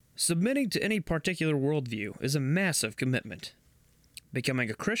Submitting to any particular worldview is a massive commitment. Becoming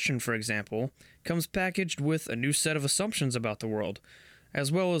a Christian, for example, comes packaged with a new set of assumptions about the world,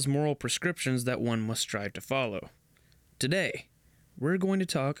 as well as moral prescriptions that one must strive to follow. Today, we're going to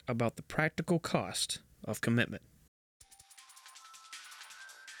talk about the practical cost of commitment.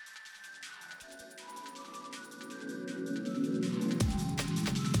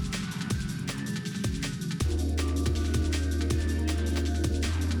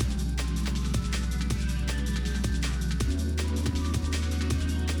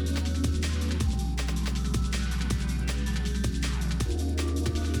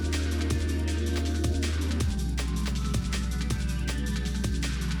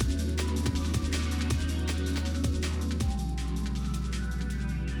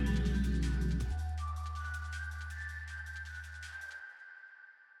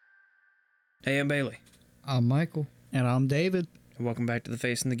 Hey, I'm Bailey. I'm Michael. And I'm David. And welcome back to the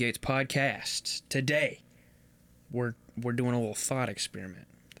Facing the Gates podcast. Today, we're doing a little thought experiment.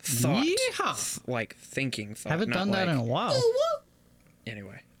 Yeehaw! Like thinking thought. Haven't done that in a while.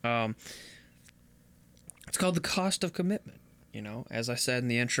 Anyway, it's called the cost of commitment. You know, as I said in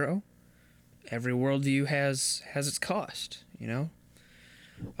the intro, every worldview has its cost. You know,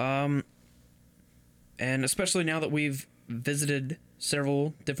 and especially now that we've visited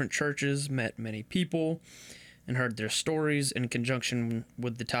several different churches, met many people, and heard their stories in conjunction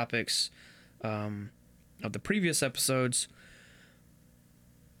with the topics of the previous episodes.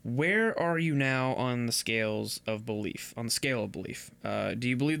 Where are you now on the scales of belief? On the scale of belief, do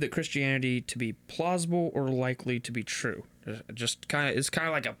you believe that Christianity to be plausible or likely to be true? Just it's kind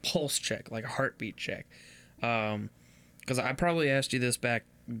of like a pulse check, like a heartbeat check. Because I probably asked you this back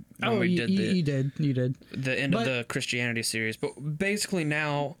when we did you did the end of the Christianity series, but basically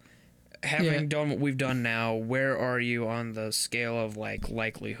now, having done what we've done now, where are you on the scale of like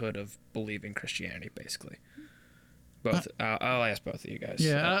likelihood of believing Christianity? Basically, both. I'll ask both of you guys.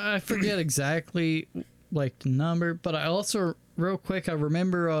 Yeah, I forget exactly like the number, but I also real quick I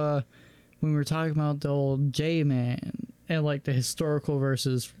remember when we were talking about the old J-Man and like the historical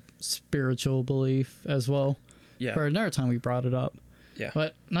versus spiritual belief as well. Yeah. For another time we brought it up. Yeah.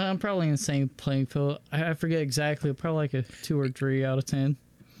 But no, I'm probably in the same playing field. I forget exactly, probably like a 2 or 3 out of 10.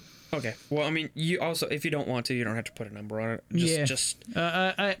 Okay. Well, I mean, you also, if you don't want to, you don't have to put a number on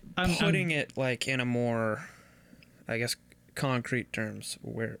it. I'm putting it like in a more, I guess, concrete terms.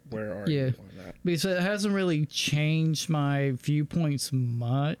 Where are you on that? Because it hasn't really changed my viewpoints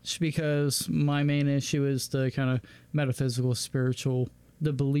much, because my main issue is the kind of metaphysical, spiritual,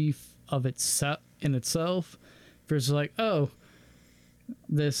 the belief of itself in itself, versus like, oh,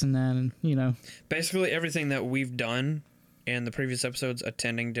 this and that, and you know, basically everything that we've done in the previous episodes,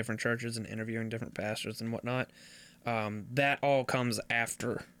 attending different churches and interviewing different pastors and whatnot, that all comes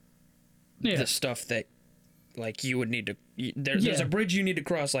after the stuff that like you would need to there's a bridge you need to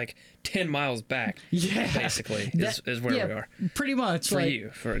cross like 10 miles back, basically is where we are pretty much, for like, you,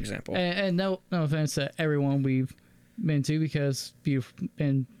 for example. And no offense to everyone we've been to, because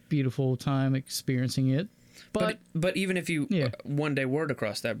beautiful time experiencing it. But even if you one day were to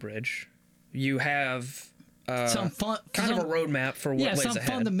cross that bridge, you have some of a roadmap for what lays ahead. Some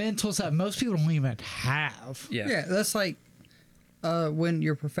fundamentals that most people don't even have. Yeah, that's like when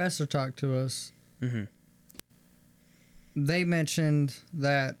your professor talked to us. Mm-hmm. They mentioned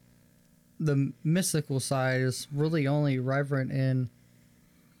that the mystical side is really only reverent in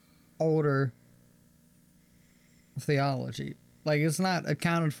older theology. Like, it's not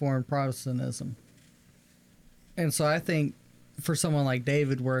accounted for in Protestantism. And so I think for someone like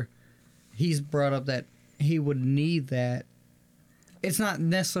David, where he's brought up that he would need that, it's not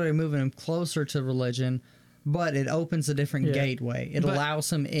necessarily moving him closer to religion, but it opens a different gateway. It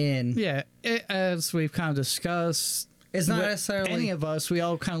allows him in. Yeah, as we've kind of discussed, it's not necessarily any of us. We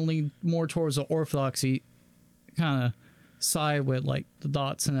all kind of lean more towards the orthodoxy kind of side with like the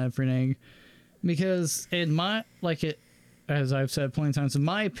dots and everything, because in my as I've said plenty of times, in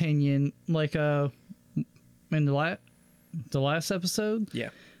my opinion, like in the last episode,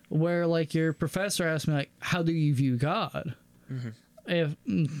 where like your professor asked me like, how do you view God? Mm-hmm. If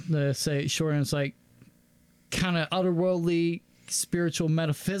the say short answer, like kind of otherworldly, spiritual,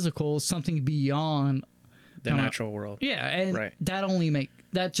 metaphysical, something beyond the natural world. Yeah, and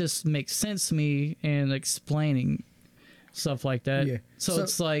that just makes sense to me in explaining stuff like that. Yeah. So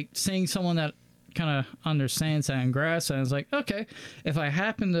it's like seeing someone that kind of understands that and grasps that, and it's like, okay, if I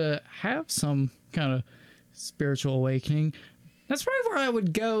happen to have some kind of spiritual awakening, that's probably where I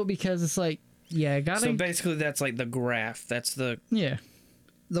would go, because it's like, so basically that's like the graph, that's the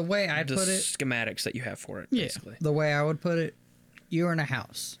way I put it, schematics that you have for it, basically. The way I would put it, you're in a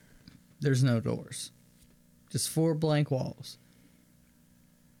house. there's no doors, just 4 blank walls.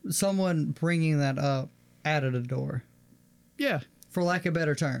 Someone bringing that up added a door, Yeah. for lack of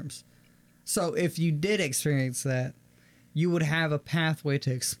better terms. So if you did experience that, you would have a pathway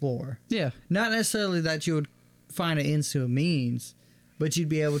to explore. Yeah. Not necessarily that you would find an ends to a means, but you'd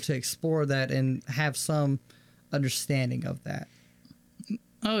be able to explore that and have some understanding of that.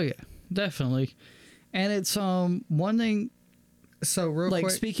 Oh yeah, definitely. And it's one thing, So real like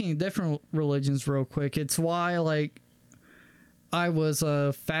quick, speaking of different religions real quick, it's why like I was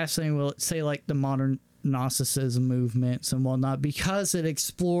fascinated with, say, like the modern Gnosticism movements and whatnot, because it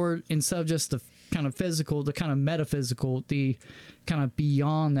explored, instead of just the kind of physical, the kind of metaphysical, the kind of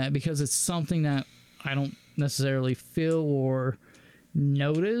beyond that, because it's something that I don't necessarily feel or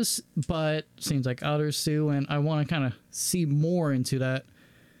notice, but seems like others do, and I want to kind of see more into that.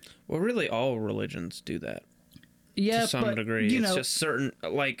 Well, really, all religions do that Yeah, to some but, degree. you It's know, just certain,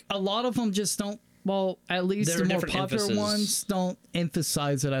 like, a lot of them just don't. Well, at least There the are more different popular emphasis. ones don't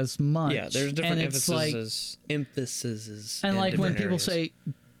emphasize it as much. yeah, there's different and it's like, emphases. and in like when different people areas. say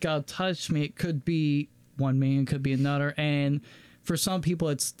God touched me, it could be one meaning, it could be another, and for some people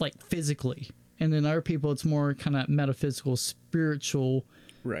it's like physically, and then other people it's more kind of metaphysical, spiritual,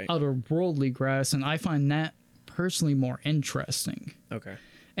 right, otherworldly grasp, and I find that personally more interesting. okay,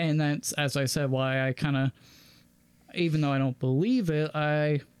 And that's, as I said, why I kind of, even though I don't believe it,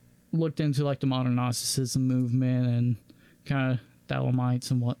 I looked into like the modern Gnosticism movement and kind of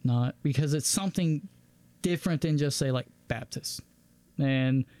Dalamites and whatnot, because it's something different than just, say, like Baptists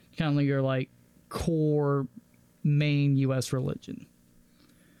and kind of your like core main U.S. religion.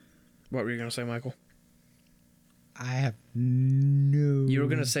 what were you gonna say, Michael? I have no. You were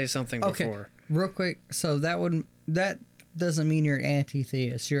gonna say something Okay, before. real quick. So that doesn't mean you're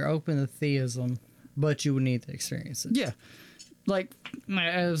anti-theist. You're open to theism, but you would need to experience it. Yeah, like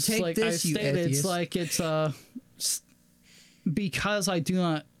as Take like this, I you stated, atheist. it's like because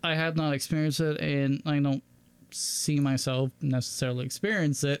I have not experienced it, and I don't see myself necessarily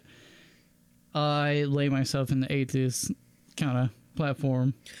experience it. I lay myself in the atheist kind of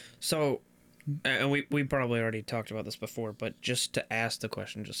platform. So, and we probably already talked about this before, but just to ask the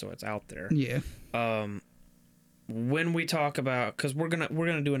question, just so it's out there. Yeah, When we talk about, because we're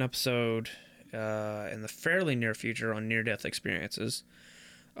gonna do an episode in the fairly near future on near-death experiences,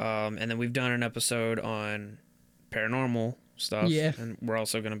 and then we've done an episode on paranormal stuff, Yeah. and we're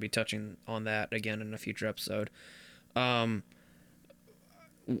also going to be touching on that again in a future episode.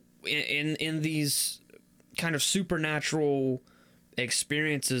 In these kind of supernatural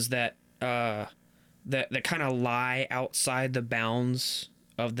experiences that that kind of lie outside the bounds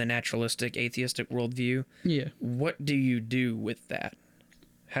of the naturalistic atheistic worldview, yeah. what do you do with that?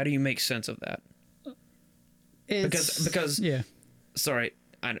 How do you make sense of that? Because yeah, sorry,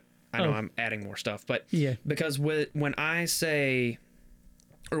 I know Oh. I'm adding more stuff, but yeah, because when I say,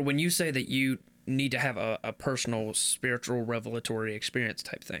 or when you say that you need to have a personal spiritual revelatory experience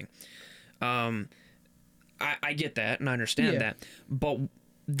type thing, I get that and I understand Yeah. that, but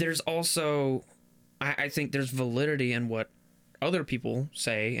there's also, I think there's validity in what other people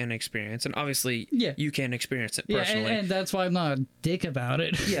say and experience, and obviously Yeah. you can experience it yeah, personally. and that's why I'm not a dick about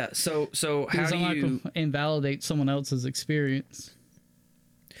it. Yeah, so how Because do I'm not you going to invalidate someone else's experience.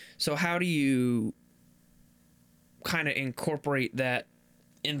 how do you kind of incorporate that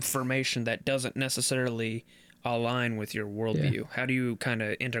information that doesn't necessarily align with your worldview? Yeah. How do you kind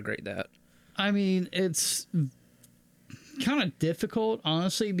of integrate that? I mean, it's kind of difficult,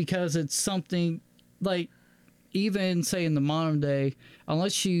 honestly, because it's something like, even say in the modern day,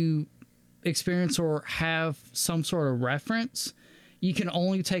 unless you experience or have some sort of reference, you can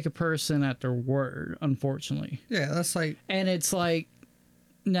only take a person at their word, unfortunately. Yeah, that's like And it's like,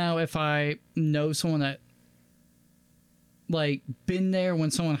 now if I know someone that like been there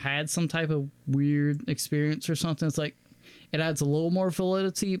when someone had some type of weird experience or something, it's like it adds a little more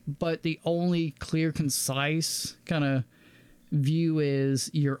validity, but the only clear, concise kind of view is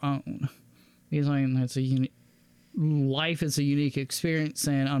your own. Because I mean, that's life is a unique experience,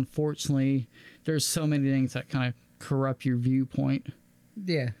 and unfortunately, there's so many things that kind of corrupt your viewpoint.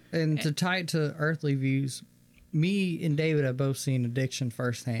 yeah, and to tie it to earthly views, me and David have both seen addiction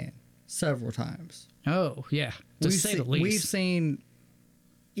firsthand several times. Oh yeah, to say the least. We've seen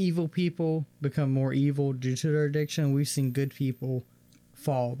evil people become more evil due to their addiction. We've seen good people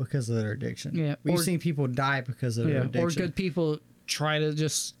fall because of their addiction. Yeah, we've or- seen people die because of their addiction. or good people try to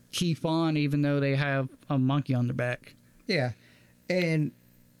just keep on even though they have a monkey on their back. Yeah, and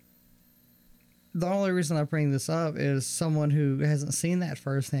the only reason I bring this up is someone who hasn't seen that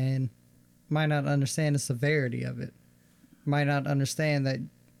firsthand might not understand the severity of it. Might not understand that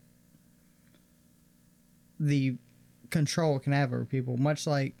the control it can have over people. Much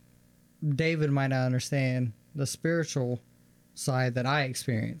like David might not understand the spiritual side that I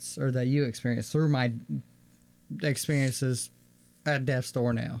experience or that you experience through my experiences at death's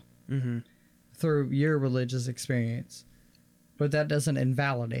door now, through your religious experience, but that doesn't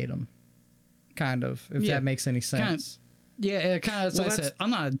invalidate them. Kind of, if Yeah. that makes any sense. Kind of, yeah, it kind of. Well, I that's- said I'm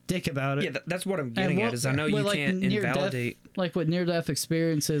not a dick about it. Yeah, that's what I'm getting at. Is I know you can't invalidate. Like with near-death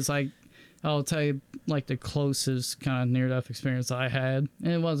experiences, like I'll tell you, like the closest kind of near-death experience I had,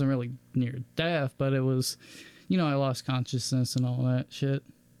 and it wasn't really near-death, but it was, you know, I lost consciousness and all that shit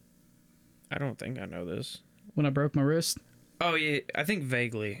I don't think I know this. when I broke my wrist. Oh yeah, I think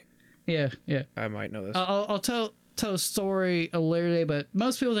vaguely Yeah, yeah. I might know this. I'll tell a story a later day, but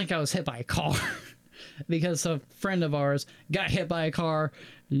most people think I was hit by a car because a friend of ours got hit by a car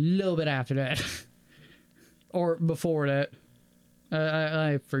a little bit after that or before that.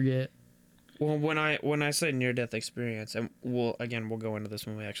 I forget. Well, when I say near death experience, and we'll go into this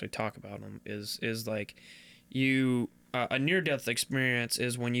when we actually talk about them. Is like you a near death experience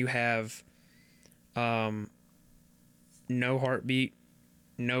is when you have no heartbeat,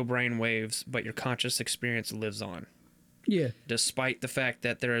 no brain waves, but your conscious experience lives on, Yeah. despite the fact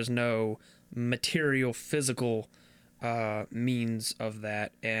that there is no material physical means of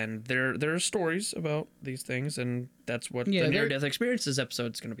that. And there are stories about these things, and that's what Yeah, the there- near death experiences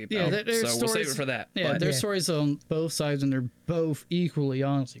episode is going to be Yeah, about. there's So we'll save stories- it for that. Yeah, But there's Yeah. stories on both sides, and they're both equally,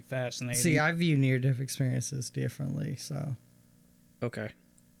 honestly, fascinating. See, I view near-death experiences differently, so okay. well,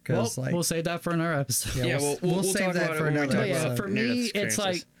 because like we'll save that for another episode. Yeah, we'll save talk that about it for when we another talk But yeah, about for near-death me, it's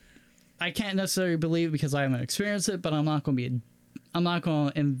like experiences. I can't necessarily believe it because I haven't experienced it, but I'm not going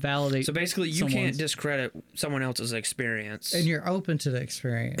to invalidate. So basically, you can't someone's- discredit someone else's experience, and you're open to the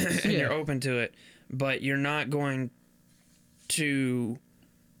experience. and Yeah. you're open to it, but you're not going to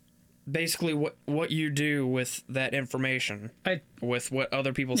basically what you do with that information, with what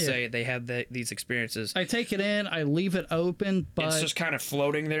other people Yeah. say they had these experiences. I take it in, I leave it open, but It's just kind of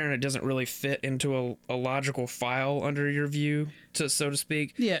floating there, and it doesn't really fit into a logical file under your view, so to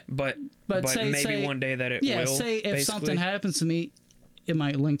speak. Yeah, But say- maybe one day that it yeah, will. say if basically. something happens to me, it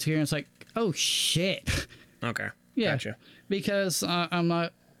might link to here, and it's like, oh shit. Okay. Yeah, Gotcha. because I'm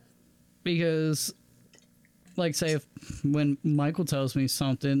not, because like say if when Michael tells me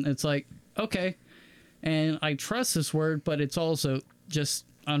something, it's like okay, and I trust his word, but it's also just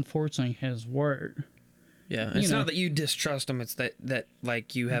unfortunately his word. Yeah, it's know. not that you distrust them. It's that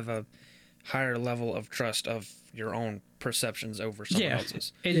like you have a higher level of trust of your own perceptions over someone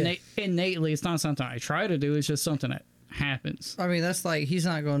else's. Innately, it's not something I try to do. It's just something that happens. I mean, that's like he's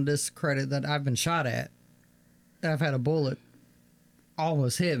not going to discredit that I've been shot at. I've had a bullet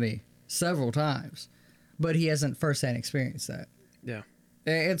almost hit me several times, but he hasn't firsthand experienced that. Yeah.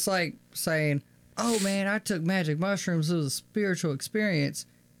 It's like saying, "Oh man, I took magic mushrooms. It was a spiritual experience."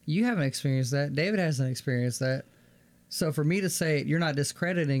 You haven't experienced that. David hasn't experienced that. So for me to say you're not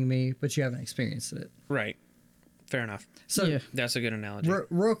discrediting me, but you haven't experienced it. Right. Fair enough. So Yeah. That's a good analogy.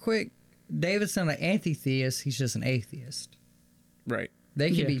 real quick, David's not an anti-theist. He's just an atheist. Right. They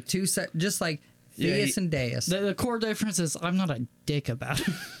can Yeah. be two just like Yeah, theist and deist. The core difference is I'm not a dick about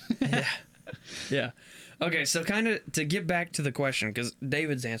it. Yeah. Okay, so kind of to get back to the question, because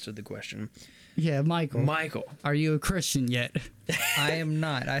David's answered the question. Yeah, Michael, Michael. are you a Christian yet? I am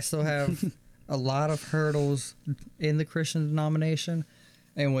not. I still have a lot of hurdles in the Christian denomination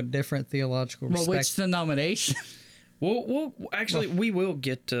and with different theological Well, which respect. denomination? We'll actually we will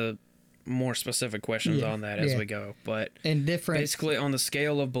get to more specific questions Yeah. on that as Yeah. we go, but And different. basically on the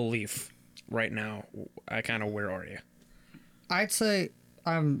scale of belief right now, where are you? I'd say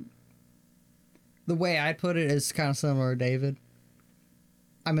the way I put it is kind of similar to David.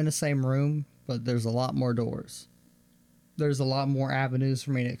 I'm in the same room, but there's a lot more doors. There's a lot more avenues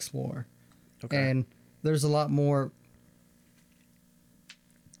for me to explore. Okay. And there's a lot more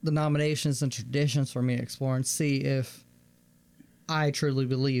denominations and traditions for me to explore and see if I truly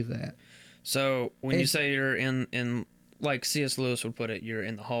believe that. So when you It- say you're in like C.S. Lewis would put it, you're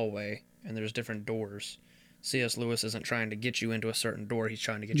in the hallway and there's different doors. C.S. Lewis isn't trying to get you into a certain door, he's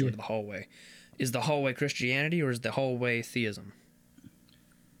trying to get you Yeah. into the hallway. Is the hallway Christianity or is the hallway theism?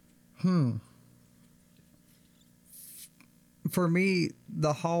 For me,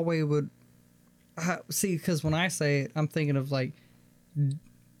 the hallway would see, because when I say it, I'm thinking of like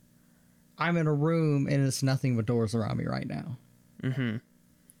I'm in a room and it's nothing but doors around me right now. Mm-hmm.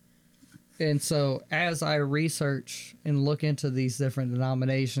 And so as I research and look into these different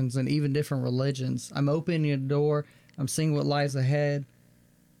denominations and even different religions, I'm opening a door, I'm seeing what lies ahead.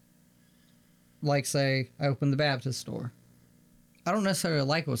 Like, say, I open the Baptist door. I don't necessarily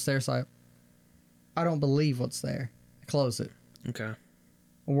like what's there, so I don't believe what's there. I close it. Okay.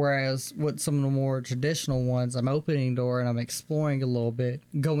 Whereas with some of the more traditional ones, I'm opening door and I'm exploring a little bit,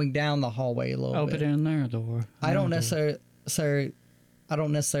 going down the hallway a little bit. Opening their door. I don't necessarily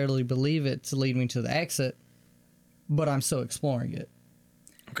believe it to lead me to the exit, but I'm still exploring it.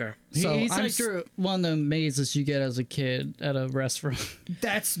 Okay. So He's I'm like one of the mazes you get as a kid at a restaurant.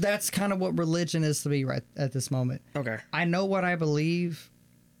 that's kind of what religion is to me right at this moment. Okay. I know what I believe.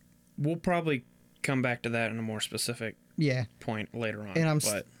 We'll probably come back to that in a more specific Yeah. point later on. And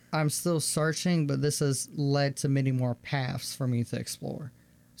but I'm still searching, but this has led to many more paths for me to explore.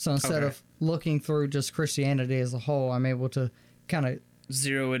 So instead Okay. of looking through just Christianity as a whole, I'm able to kind of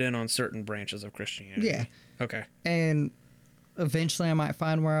zero it in on certain branches of Christianity. Yeah. Okay. and eventually I might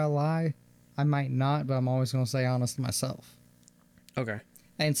find where I lie. I might not, but I'm always going to stay honest to myself. Okay.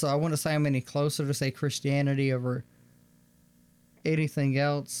 And so I wouldn't say I'm any closer to say Christianity over anything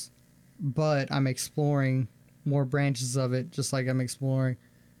else, but I'm exploring more branches of it, just like I'm exploring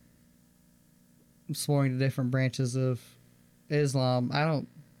the different branches of Islam.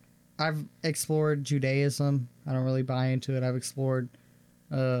 I've explored Judaism. I don't really buy into it. I've explored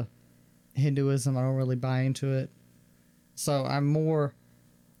Hinduism. I don't really buy into it. So I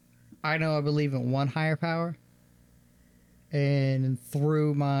believe in one higher power. And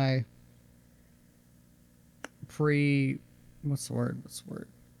through my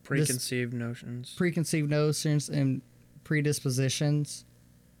Preconceived notions. preconceived notions and predispositions,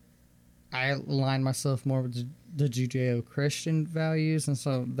 I align myself more with the Judeo-Christian values, and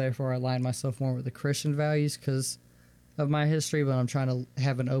so therefore I align myself more with the Christian values because of my history, but I'm trying to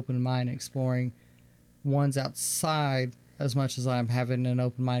have an open mind exploring ones outside as much as I'm having an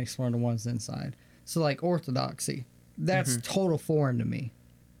open mind exploring the ones inside. So like Orthodoxy, that's total foreign to me.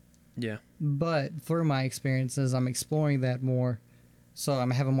 Yeah. But through my experiences, I'm exploring that more, so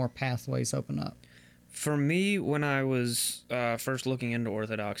I'm having more pathways open up. For me, when I was first looking into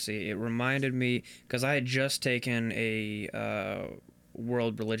Orthodoxy, it reminded me, because I had just taken a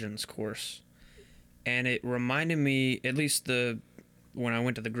world religions course, and it reminded me, at least when I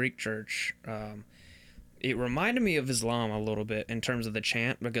went to the Greek church, it reminded me of Islam a little bit in terms of the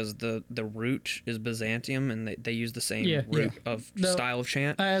chant, because the root is Byzantium, and they use the same root of style of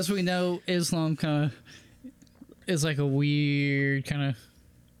chant. As we know, Islam kind of is like a weird kind of.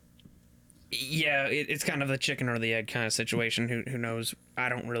 Yeah, it's kind of the chicken or the egg kind of situation. Who knows? I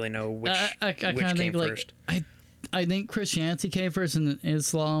don't really know which I came think first. I think Christianity came first, and then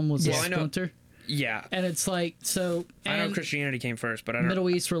Islam was a Well, I know- splinter. Yeah, And it's like so. I know and Christianity came first, but I don't. Middle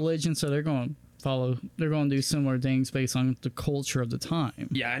East religion, so they're going to follow. They're going to do similar things based on the culture of the time.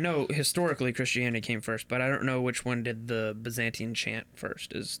 Yeah, I know historically Christianity came first, but I don't know which one did the Byzantine chant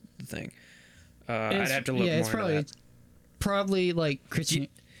first. Is the thing. I'd have to look more it's into that. probably like Christian.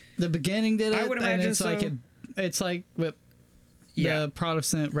 The beginning did it. I would and imagine it's like so. it's like with Yeah. the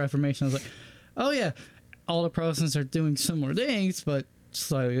Protestant Reformation. I was like, oh yeah, all the Protestants are doing similar things, but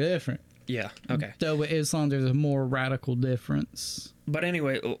slightly different. Yeah. Okay. Though with Islam, there's a more radical difference. But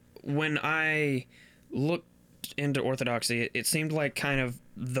anyway, when I looked into Orthodoxy, it seemed like kind of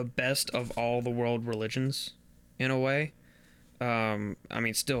the best of all the world religions, in a way. I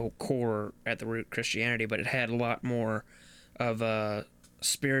mean, still core at the root Christianity, but it had a lot more of a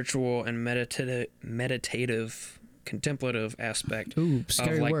spiritual and meditative, contemplative aspect. Ooh,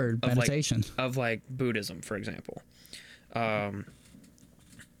 scary of like, word, of meditation. of like Buddhism, for example.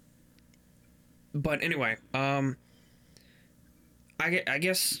 But anyway, I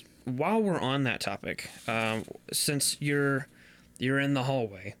guess while we're on that topic, since you're in the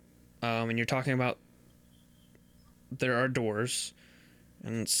hallway, and you're talking about there are doors,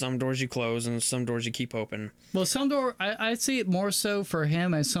 and some doors you close and some doors you keep open. Well, some door I see it more so for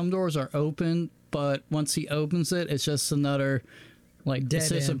him as some doors are open, but once he opens it, it's just another like Dead it's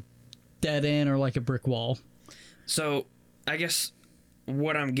just end. a dead end or like a brick wall. So I guess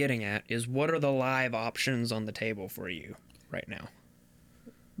what I'm getting at is, what are the live options on the table for you right now?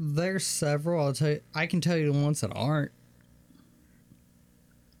 There's several. I can tell you the ones that aren't.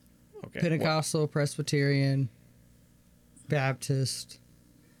 Okay. Pentecostal, Presbyterian, Baptist,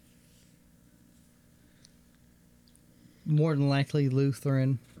 more than likely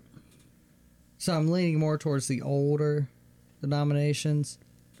Lutheran. So I'm leaning more towards the older denominations.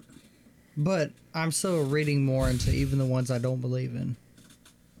 But I'm still reading more into even the ones I don't believe in.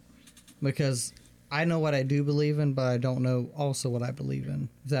 Because I know what I do believe in, but I don't know also what I believe in,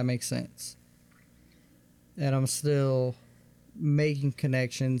 if that makes sense. And I'm still making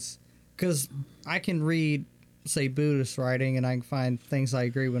connections. Because I can read, say, Buddhist writing, and I can find things I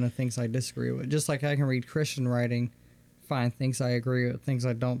agree with and things I disagree with. Just like I can read Christian writing, find things I agree with, things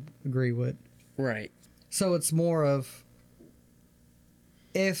I don't agree with. Right. So it's more of,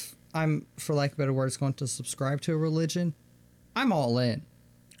 if I'm, for lack of better words, going to subscribe to a religion, I'm all in.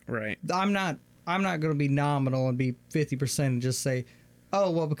 Right. I'm not going to be nominal and be 50% and just say,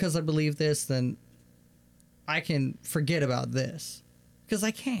 oh, well, because I believe this, then I can forget about this. Because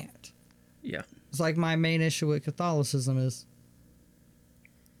I can't. Yeah. It's like my main issue with Catholicism is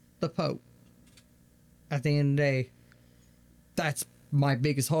the Pope. At the end of the day, that's my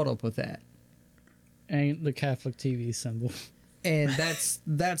biggest holdup with that. Ain't the Catholic TV symbol. And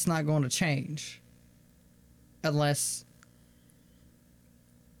that's not going to change unless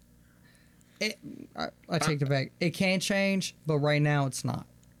I take it back. It can change, but right now it's not.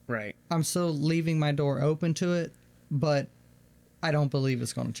 Right. I'm still leaving my door open to it, but I don't believe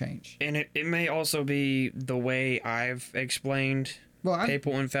it's going to change. And it may also be the way I've explained Well,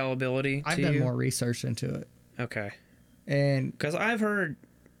 papal infallibility I've to done you. more research into it, Okay. and Because I've heard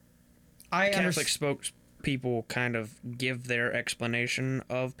I Catholic spokespeople kind of give their explanation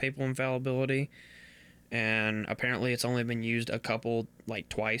of papal infallibility, and apparently it's only been used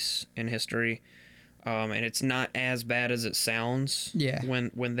twice in history, and it's not as bad as it sounds. Yeah.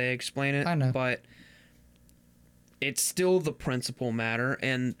 When they explain it, I know. but it's still the principal matter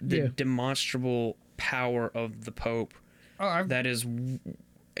and the Yeah. demonstrable power of the Pope. That is,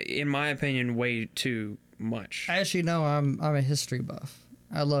 in my opinion, way too much. as you know, I'm a history buff.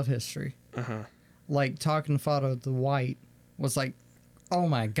 I love history. Uh-huh. Like, talking to Father the White was like, oh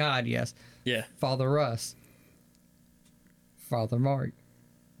my God, yes. Yeah. Father Russ, Father Mark,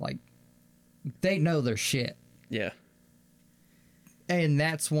 like, they know their shit. Yeah. And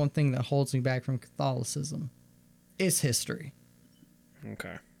that's one thing that holds me back from Catholicism is history.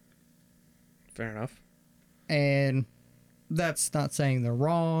 Okay. Fair enough. And that's not saying they're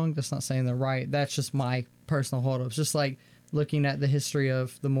wrong. That's not saying they're right. That's just my personal holdups. Just like looking at the history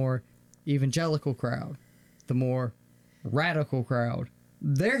of the more evangelical crowd, the more radical crowd.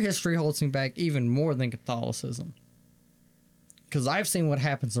 Their history holds me back even more than Catholicism. Because I've seen what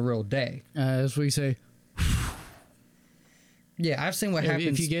happens the real day. As we say, Yeah, I've seen what happens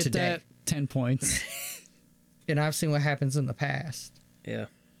if you get today. that, 10 points. And I've seen what happens in the past. Yeah.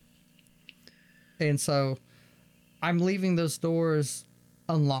 And so I'm leaving those doors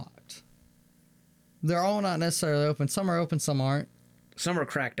unlocked. They're all not necessarily open. Some are open, some aren't. Some are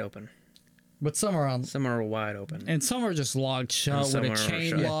cracked open. But some are on. Some are wide open. And some are just locked shut some with a are chain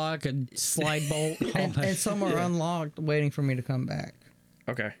shut. lock, a slide bolt. all And, that. and some are unlocked, waiting for me to come back.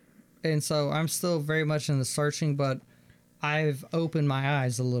 Okay. And so I'm still very much in the searching, but I've opened my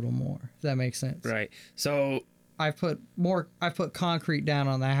eyes a little more, if that makes sense. Right. So, I've put concrete down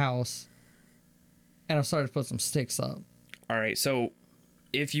on the house, and I've started to put some sticks up. all right. So,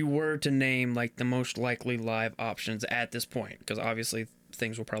 if you were to name like the most likely live options at this point, because obviously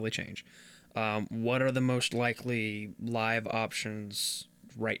things will probably change, what are the most likely live options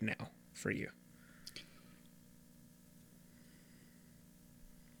right now for you?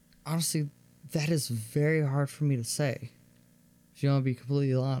 Honestly, that is very hard for me to say, if you want to be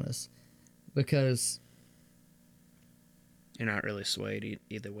completely honest, because You're not really swayed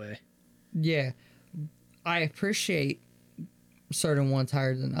either way. yeah, I appreciate certain ones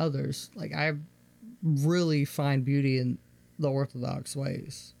higher than others. Like, I really find beauty in the Orthodox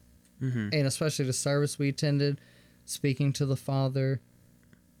ways, and especially the service we attended, speaking to the Father,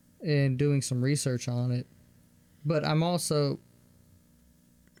 and doing some research on it. But I'm also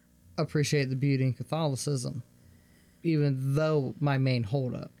appreciate the beauty in Catholicism, even though my main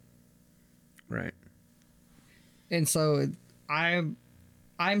holdup. Right. And so I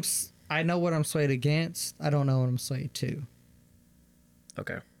know what I'm swayed against. I don't know what I'm swayed to.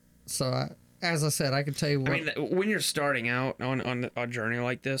 Okay. So as I said, I can tell you what. I mean, when you're starting out on a journey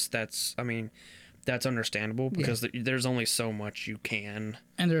like this, that's understandable because there's only so much you can.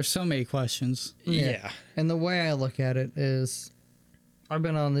 And there's so many questions. Yeah. And the way I look at it is, I've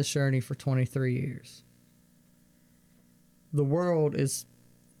been on this journey for 23 years. The world is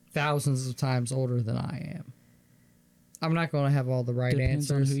thousands of times older than I am. I'm not going to have all the right Depends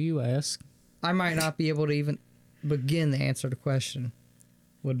answers. on who you ask. I might not be able to even begin to answer the question.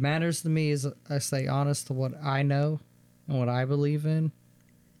 What matters to me is I stay honest to what I know and what I believe in.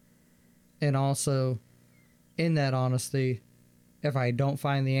 And also, in that honesty, if I don't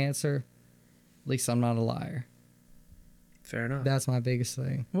find the answer, at least I'm not a liar. Fair enough. That's my biggest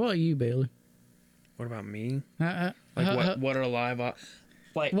thing. What about you, Bailey? What about me? Like What are live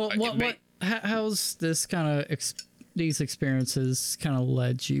like how's this kind of these experiences kind of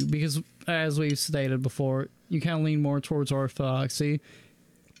led you? Because as we've stated before, you kind of lean more towards orthodoxy,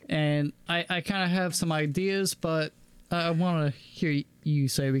 and I kind of have some ideas, but I want to hear you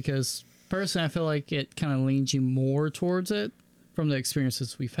say, because personally, I feel like it kind of leans you more towards it from the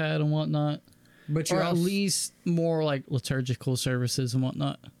experiences we've had and whatnot. But Or you at least more like liturgical services and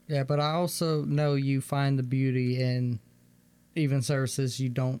whatnot. yeah, but I also know you find the beauty in even services you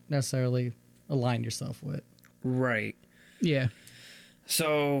don't necessarily align yourself with. Right. Yeah.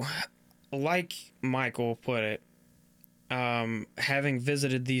 So, like Michael put it, having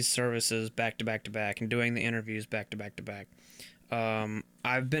visited these services back to back to back and doing the interviews back to back to back,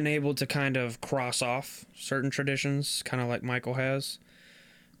 I've been able to kind of cross off certain traditions, kind of like Michael has.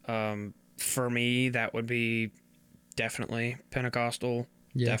 For me, that would be definitely Pentecostal,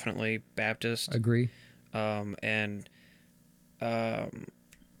 Yeah. definitely Baptist, Agree. and there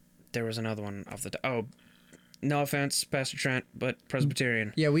was another one off the oh, no offense, Pastor Trent, but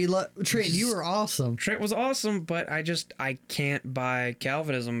Presbyterian. Yeah, we love Trent. You were awesome. Trent was awesome, but I can't buy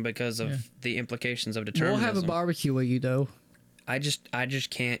Calvinism because of Yeah. the implications of We'll determinism. have a barbecue with you, though. I just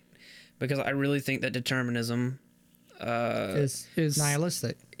can't, because I really think that determinism Is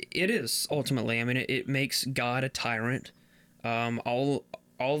nihilistic. it is ultimately. I mean, it makes God a tyrant. All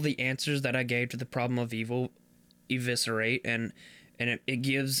the answers that I gave to the problem of evil eviscerate, and it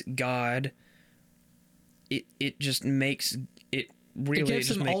gives God. It just makes it really. It gives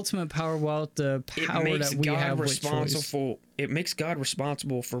just him ultimate power without the power that we have with choice. responsible. It makes God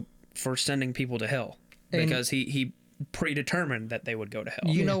responsible for sending people to hell, And- because he predetermined that they would go to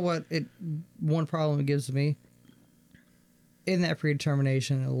hell. You know what? One problem it gives me. In that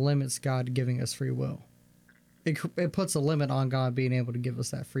predetermination, it limits God giving us free will. It puts a limit on God being able to give us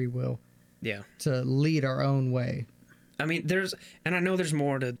that free will Yeah. to lead our own way. I mean, and I know there's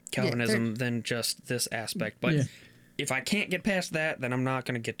more to Calvinism than just this aspect, but Yeah. if I can't get past that, then I'm not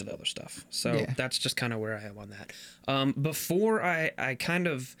going to get to the other stuff. So Yeah. that's just kind of where I am on that. Before I kind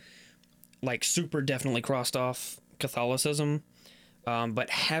of like super definitely crossed off Catholicism, but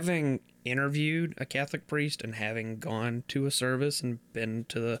having interviewed a Catholic priest and having gone to a service and been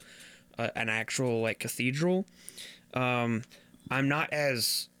to an actual like cathedral, I'm not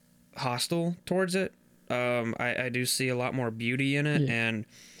as hostile towards it. I do see a lot more beauty in it, Yeah. and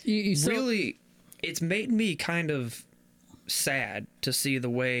You still- really, it's made me kind of sad to see the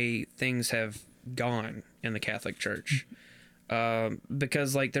way things have gone in the Catholic Church.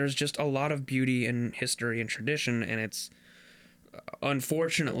 Because like there's just a lot of beauty in history and tradition, and it's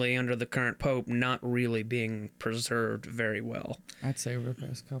unfortunately under the current Pope not really being preserved very well. I'd say over the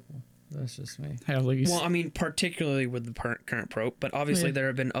past couple. That's just me. at least. Well, I mean, particularly with the current Pope, but obviously Yeah. there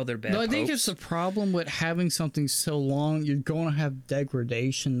have been other bad No, I think popes. it's a problem with having something so long. You're going to have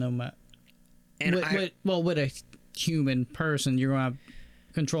degradation, no matter. And With a human person, you're going to have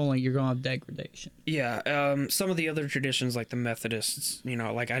controlling. You're going to have degradation. Yeah, some of the other traditions, like the Methodists,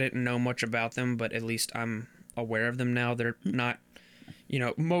 like I didn't know much about them, but at least I'm aware of them now. They're not,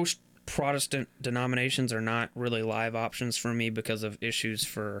 most Protestant denominations are not really live options for me because of issues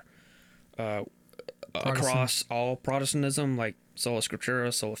for across all Protestantism, like sola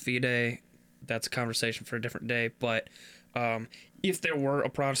scriptura, sola fide. That's a conversation for a different day. But if there were a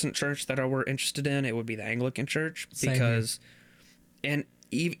Protestant church that I were interested in, it would be the Anglican Church, Same because, and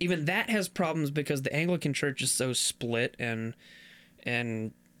even that has problems because the Anglican Church is so split, and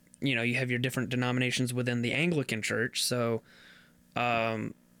you have your different denominations within the Anglican Church. So,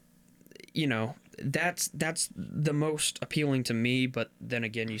 that's the most appealing to me. But then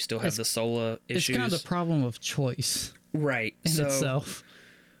again, you still have the sola issues. It's kind of the problem of choice Right. in So itself,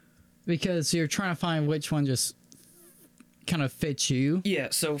 because you're trying to find which one just kind of fits you. yeah,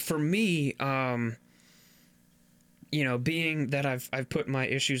 so for me, being that I've put my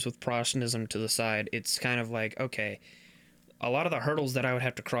issues with Protestantism to the side, it's kind of like, okay, a lot of the hurdles that I would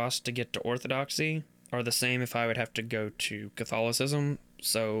have to cross to get to Orthodoxy are the same if I would have to go to Catholicism.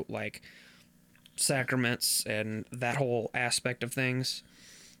 So like sacraments and that whole aspect of things,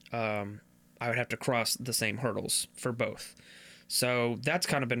 I would have to cross the same hurdles for both. So that's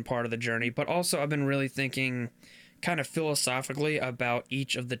kind of been part of the journey. But also I've been really thinking kind of philosophically about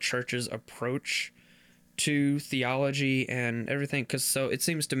each of the church's approach to theology and everything. So it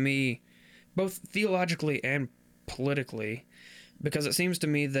seems to me, both theologically and politically, because it seems to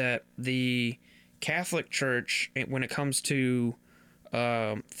me that the Catholic Church, when it comes to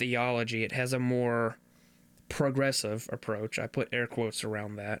theology, it has a more progressive approach. I put air quotes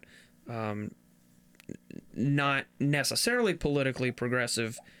around that. Not necessarily politically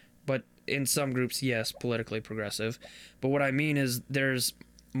progressive, but in some groups, yes, politically progressive. But what I mean is there's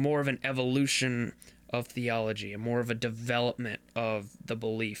more of an evolution of theology and more of a development of the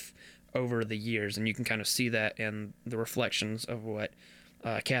belief over the years. And you can kind of see that in the reflections of what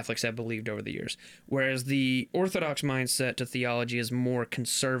Catholics have believed over the years. Whereas the Orthodox mindset to theology is more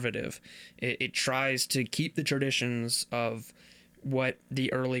conservative. It tries to keep the traditions of what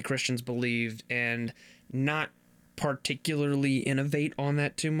the early Christians believed and not particularly innovate on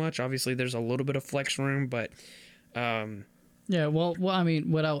that too much. Obviously, there's a little bit of flex room, but Yeah, well, I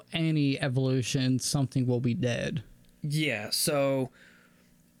mean, without any evolution, something will be dead. yeah. So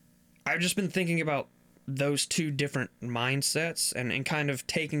I've just been thinking about those two different mindsets and kind of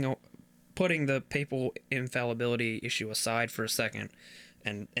putting the papal infallibility issue aside for a second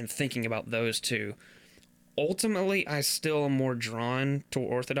and thinking about those two. Ultimately, I still am more drawn to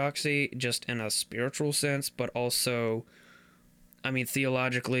orthodoxy just in a spiritual sense, but also, I mean,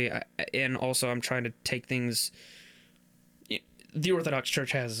 theologically, and also I'm trying to take things. The Orthodox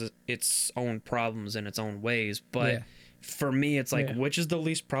Church has its own problems in its own ways, but Yeah. for me, it's like, Yeah. which is the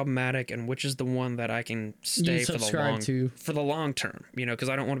least problematic and which is the one that I can stay for subscribe to. for the long term, because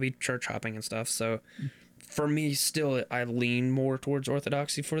I don't want to be church hopping and stuff. So for me, still, I lean more towards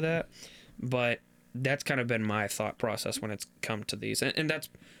orthodoxy for that, but that's kind of been my thought process when it's come to these, and that's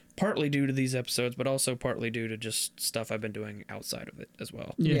partly due to these episodes, but also partly due to just stuff I've been doing outside of it as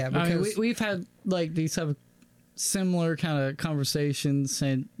well. Yeah, I mean, because- we've had like these have similar kind of conversations,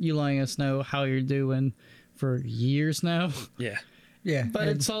 and you letting us know how you're doing for years now. Yeah. Yeah, But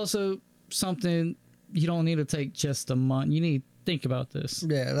and- it's also something you don't need to take just a month. You need to think about this.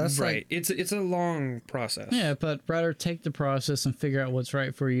 yeah, that's Right. like It's a long process. Yeah, but rather take the process and figure out what's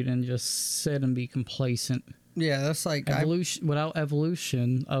right for you than just sit and be complacent. that's like Evolution without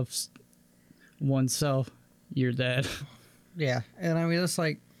evolution of oneself, you're dead. yeah, and I mean it's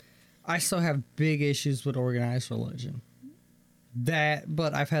like I still have big issues with organized religion.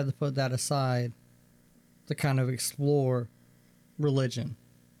 But I've had to put that aside to kind of explore religion.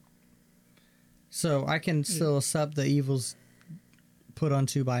 So I can still accept the evils put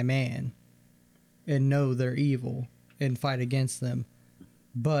unto by man and know they're evil and fight against them.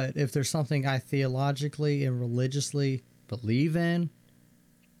 But if there's something I theologically and religiously believe in,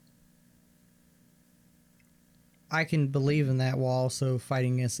 I can believe in that while also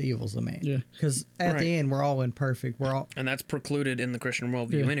fighting against the evils of man. Yeah. Because at Right. the end, we're all imperfect. We're all And that's precluded in the Christian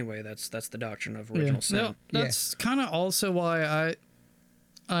worldview Yeah. anyway. That's the doctrine of original sin. No, that's kind of also why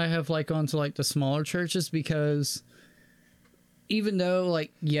I have like gone to like the smaller churches, because even though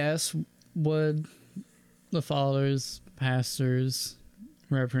like yes, would the fathers, pastors,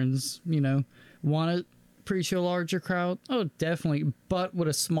 reverends, want to preach to a larger crowd? Oh, definitely. But with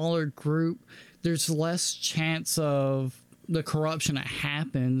a smaller group, there's less chance of the corruption that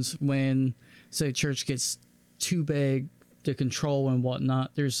happens when, say, church gets too big to control and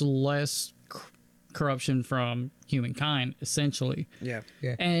whatnot. There's less corruption from humankind, essentially. Yeah.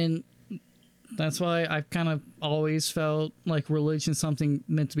 And that's why I've kind of always felt like religion something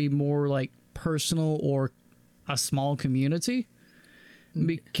meant to be more like personal or a small community,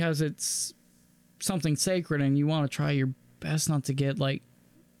 because it's something sacred and you want to try your best not to get like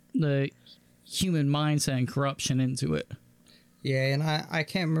the human mindset and corruption into it. Yeah, and I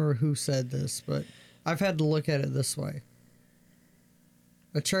can't remember who said this, but I've had to look at it this way.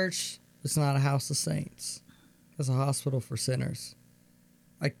 A church is not a house of saints. It's a hospital for sinners.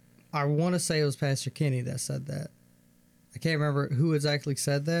 I want to say it was Pastor Kenny that said that. I can't remember who exactly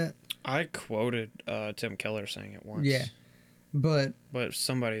said that. I quoted Tim Keller saying it once. Yeah. But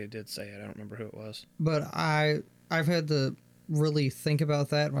somebody did say it. I don't remember who it was. I've had to really think about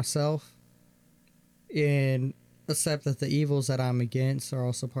that myself and accept that the evils that I'm against are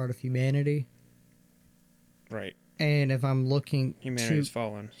also part of humanity. Right. And if I'm looking Humanity's to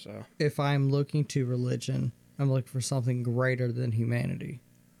fallen, so. if I'm looking to religion, I'm looking for something greater than humanity.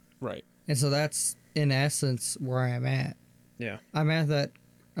 Right. And so that's in essence where I am at. Yeah. I'm at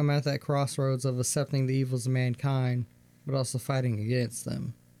that crossroads of accepting the evils of mankind, but also fighting against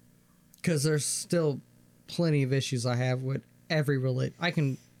them. Because there's still plenty of issues I have with every religion. I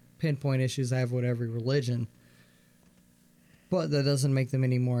can pinpoint issues I have with every religion, but that doesn't make them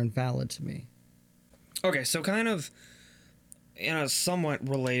any more invalid to me. Okay, so kind of in a somewhat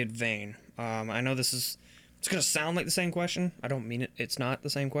related vein, I know it's going to sound like the same question. I don't mean it. It's not the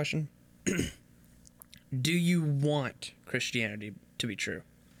same question. Do you want Christianity to be true?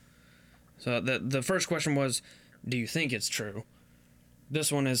 So the first question was, do you think it's true?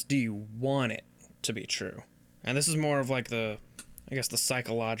 This one is, do you want it to be true? And this is more of like the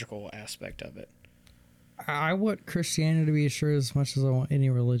psychological aspect of it. I want Christianity to be true as much as I want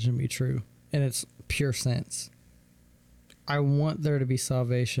any religion to be true, in its pure sense. I want there to be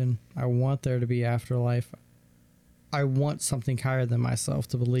salvation. I want there to be afterlife. I want something higher than myself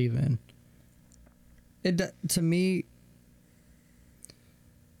to believe in. To me,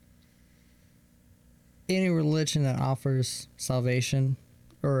 any religion that offers salvation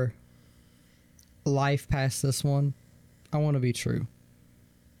or life past this one, I want to be true.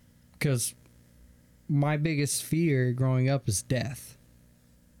 Because my biggest fear growing up is death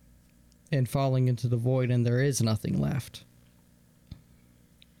and falling into the void, and there is nothing left.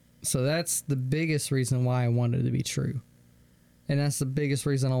 So that's the biggest reason why I want it to be true. And that's the biggest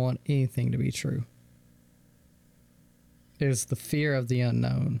reason I want anything to be true. Is the fear of the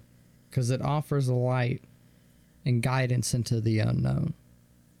unknown. Because it offers a light and guidance into the unknown.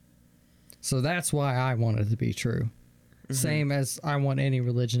 So that's why I want it to be true. Mm-hmm. Same as I want any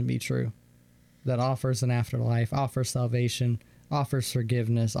religion to be true. That offers an afterlife, offers salvation, offers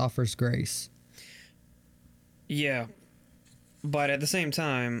forgiveness, offers grace. Yeah. But at the same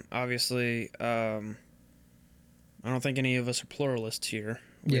time, obviously, I don't think any of us are pluralists here.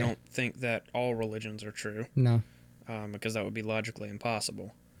 We don't think that all religions are true. No. Because that would be logically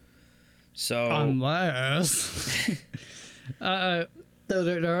impossible. So unless there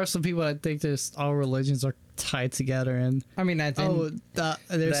are some people that think that all religions are tied together, and I mean, I think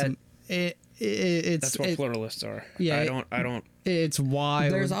there's some. It's that's what pluralists are. Yeah, I don't. It's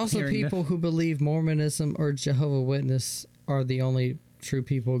wild. There's also people who believe Mormonism or Jehovah's Witness are the only true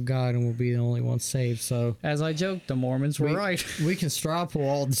people of God and will be the only ones saved. So, as I joked, the Mormons were right. We can straw poll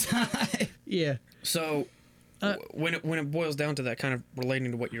all the time. Yeah. So, when it boils down to that, kind of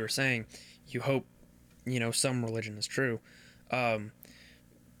relating to what you were saying, you hope, some religion is true.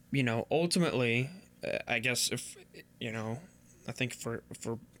 Ultimately, I guess if I think for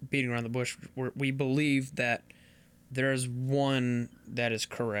beating around the bush, we believe that there is one that is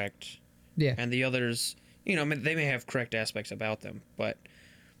correct. Yeah. And the others, they may have correct aspects about them, but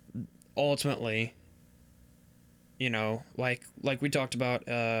ultimately, like we talked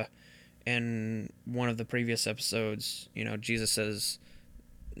about in one of the previous episodes, Jesus says,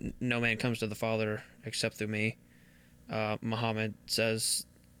 "No man comes to the Father except through me." Muhammad says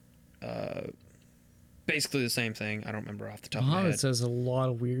basically the same thing. I don't remember off the top of my head. Muhammad says a lot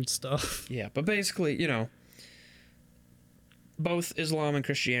of weird stuff. Yeah, but basically, both Islam and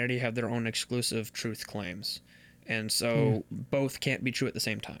Christianity have their own exclusive truth claims. And so both can't be true at the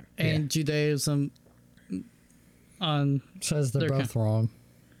same time. And Judaism says they're both wrong.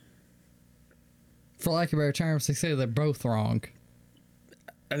 For lack of better terms, they say they're both wrong.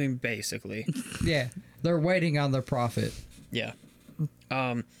 I mean, basically. Yeah, they're waiting on their prophet. Yeah.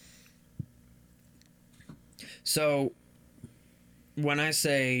 So when I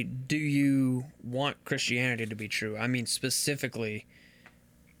say, do you want Christianity to be true? I mean specifically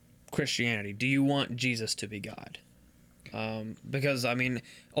Christianity. Do you want Jesus to be God? Because, I mean,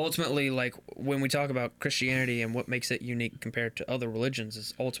 ultimately, like, when we talk about Christianity and what makes it unique compared to other religions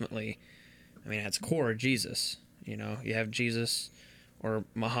is ultimately, I mean, at its core, Jesus. You have Jesus or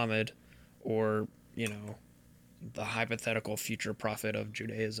Muhammad or, the hypothetical future prophet of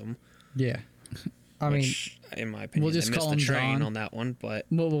Judaism. Yeah. Which, in my opinion, we'll just they missed call the him train John. on that one, but...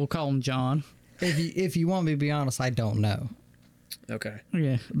 We'll call him John. If you want me to be honest, I don't know. Okay.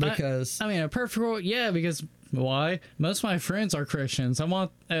 Yeah. Because... I mean, a perfect world, yeah, because why? Most of my friends are Christians. I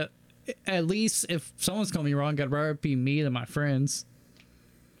want... at least if someone's calling me wrong, I'd rather be me than my friends.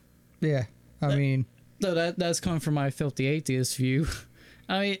 Yeah. I mean... So that's coming from my filthy atheist view.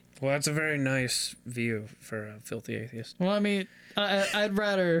 I mean... Well, that's a very nice view for a filthy atheist. Well, I mean, I'd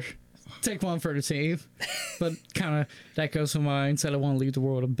rather take one for the team, but kind of that goes with my mindset. I want to leave the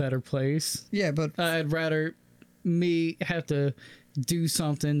world a better place. Yeah, but... I'd rather me have to do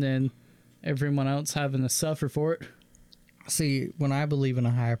something than everyone else having to suffer for it. See, when I believe in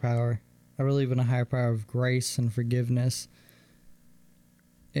a higher power, I believe in a higher power of grace and forgiveness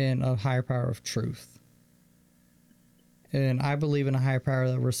and a higher power of truth. And I believe in a higher power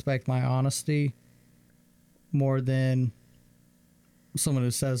that respects my honesty more than someone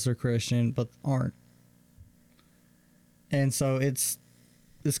who says they're Christian but aren't. And so it's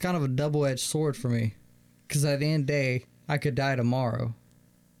kind of a double-edged sword for me. Because at the end of the day, I could die tomorrow.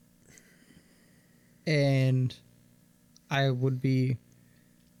 And I would be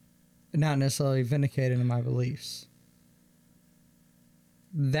not necessarily vindicated in my beliefs.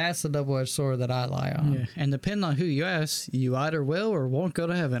 That's the double-edged sword that I lie on. Yeah, and depending on who you ask, you either will or won't go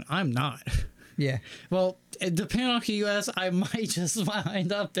to heaven. I'm not. Yeah. Well, depending on who you ask, I might just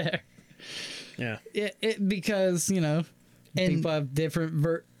wind up there. Yeah. It because and people have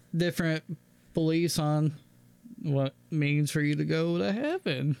different beliefs on what it means for you to go to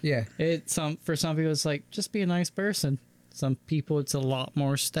heaven. Yeah. For some people it's like just be a nice person. Some people it's a lot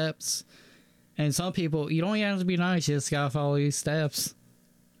more steps, and some people you don't even have to be nice. You just gotta follow these steps.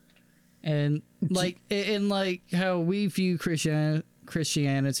 And like how we view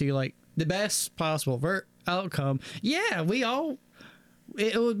Christianity, like the best possible outcome. Yeah,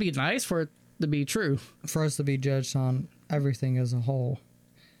 it would be nice for it to be true. For us to be judged on everything as a whole.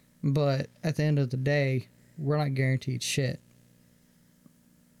 But at the end of the day, we're not guaranteed shit.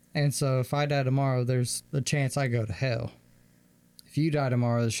 And so if I die tomorrow, there's a chance I go to hell. If you die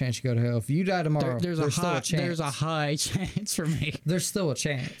tomorrow, there's a chance you go to hell. If you die tomorrow, there's still a chance. There's a high chance for me. There's still a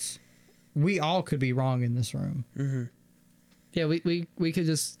chance. We all could be wrong in this room. Mm-hmm. Yeah, we could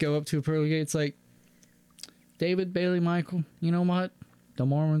just go up to a pearly gate. It's like, David, Bailey, Michael, you know what? The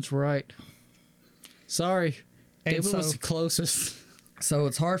Mormons were right. Sorry. And David so- was the closest. So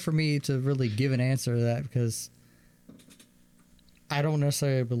it's hard for me to really give an answer to that because I don't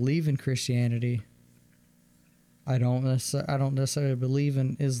necessarily believe in Christianity. I don't necessarily believe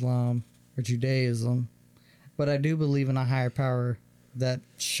in Islam or Judaism, but I do believe in a higher power that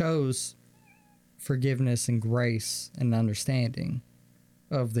shows forgiveness and grace and understanding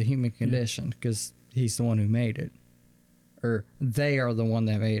of the human condition because he's the one who made it, or they are the one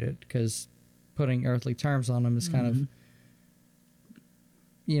that made it, because putting earthly terms on them is kind of,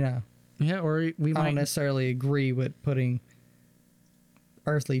 you know, Yeah, or we I don't might necessarily agree with putting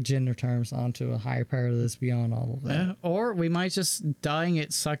earthly gender terms onto a higher power that's beyond all of that. Yeah, or we might just die and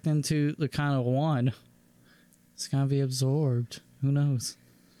get sucked into the kind of one. It's gonna be absorbed. Who knows?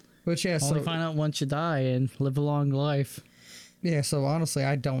 But yeah, Only so find out once you die and live a long life. yeah, so honestly,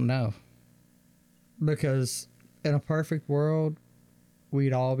 I don't know, because in a perfect world,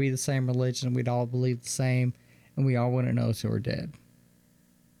 we'd all be the same religion, we'd all believe the same, and we all wouldn't know until we're dead.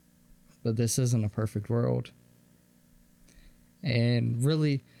 But this isn't a perfect world, and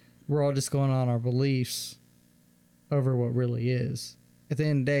really, we're all just going on our beliefs over what really is. At the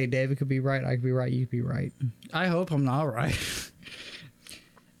end of the day, David could be right, I could be right, you could be right. I hope I'm not right.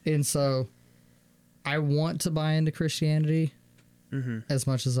 And so I want to buy into Christianity as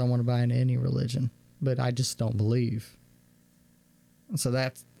much as I want to buy into any religion, but I just don't believe. So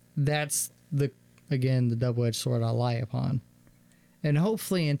that's the double-edged sword I lie upon. And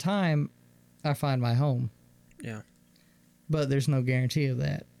hopefully in time I find my home. Yeah. But there's no guarantee of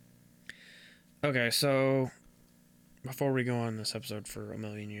that. Okay, so before we go on this episode for a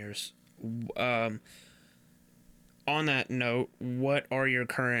million years, on that note, what are your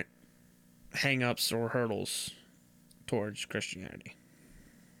current hang-ups or hurdles towards Christianity?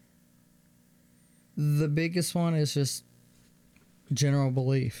 The biggest one is just general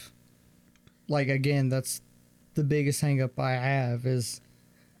belief. Like, again, that's the biggest hang up I have is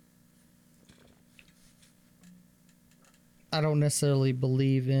I don't necessarily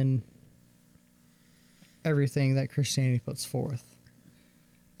believe in everything that Christianity puts forth.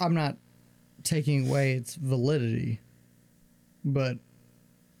 I'm not taking away its validity, but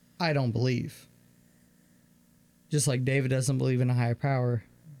I don't believe. Just like David doesn't believe in a higher power,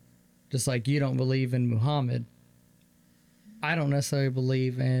 just like you don't believe in Muhammad, I don't necessarily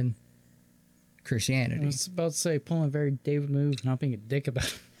believe in I Christianity. was about to say, pulling a very David move, not being a dick about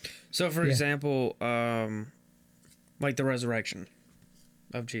it. So, for Yeah. example, like the resurrection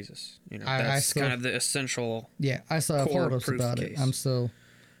of Jesus, you know, I that's still- kind of the essential. Yeah, I still have Core photos proof about it. case. I'm still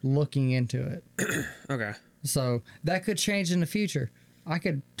looking into it. Okay. So that could change in the future. I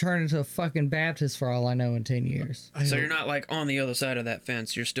could turn into a fucking Baptist for all I know in 10 years. So you're not like on the other side of that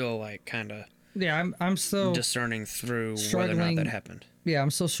fence. You're still like kind of Yeah, I'm still discerning through whether or not struggling- that happened. yeah,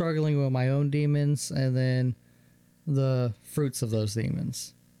 I'm still struggling with my own demons and then the fruits of those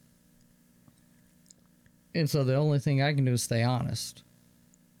demons. And so the only thing I can do is stay honest.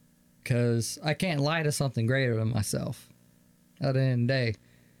 Because I can't lie to something greater than myself at the end of the day.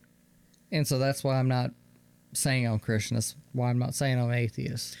 And so that's why I'm not saying I'm Christian. That's why I'm not saying I'm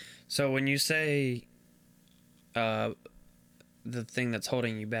atheist. So when you say the thing that's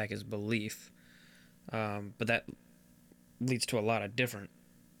holding you back is belief, but that leads to a lot of different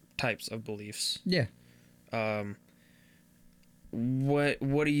types of beliefs. Yeah. What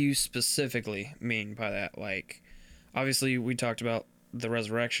do you specifically mean by that? Like, obviously we talked about the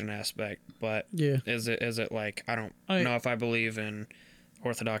resurrection aspect, but Yeah. is it like I don't I- know if I believe in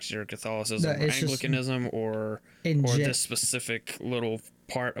Orthodoxy or Catholicism No, or it's just- Anglicanism or In gen- this specific little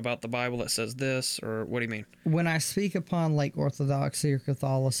part about the Bible that says this, or what do you mean? When I speak upon like Orthodoxy or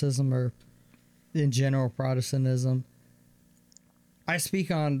Catholicism or in general Protestantism, I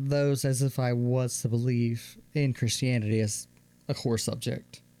speak on those as if I was to believe in Christianity as a core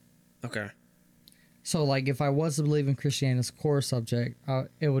subject. Okay. So, like, if I was to believe in Christianity as a core subject,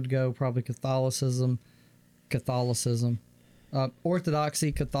 it would go probably Catholicism,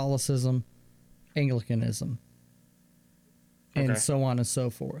 Orthodoxy, Catholicism, Anglicanism, and Okay. so on and so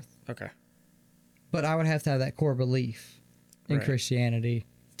forth. Okay. But I would have to have that core belief in Right. Christianity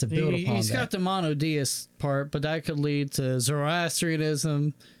to build upon He's that. got the monotheist part, but that could lead to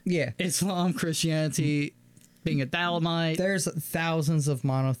Zoroastrianism, Yeah. Islam, Christianity, being a Thalamite. There's thousands of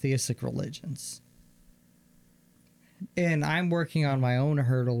monotheistic religions. And I'm working on my own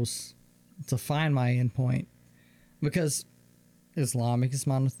hurdles to find my endpoint because Islamic is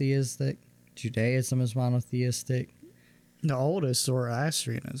monotheistic, Judaism is monotheistic. The oldest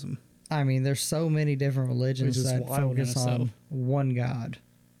Zoroastrianism. I mean, there's so many different religions Which is that wild in focus itself. on one God.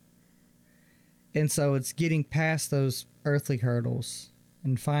 And so it's getting past those earthly hurdles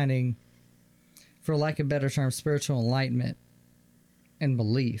and finding, for lack of a better term, spiritual enlightenment and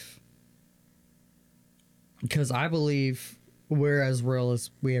belief. Because I believe we're as real as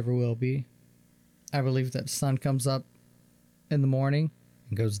we ever will be. I believe that the sun comes up in the morning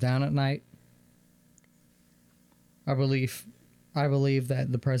and goes down at night. I believe that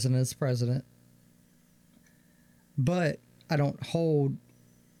the president is president. But I don't hold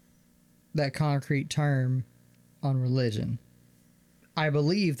that concrete term on religion. I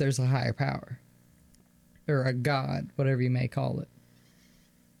believe there's a higher power. Or a God, whatever you may call it.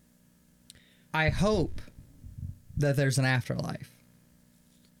 I hope that there's an afterlife.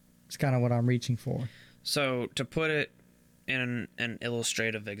 It's kind of what I'm reaching for. So, to put it in an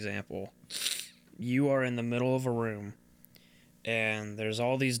illustrative example, you are in the middle of a room, and there's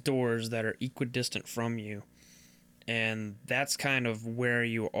all these doors that are equidistant from you, and that's kind of where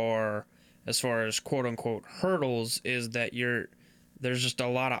you are as far as quote-unquote hurdles, is that there's just a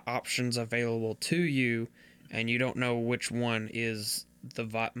lot of options available to you, and you don't know which one is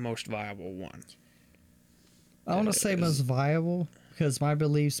the most viable one. I want to say most viable because my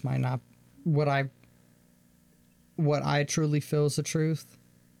beliefs might not what I truly feel is the truth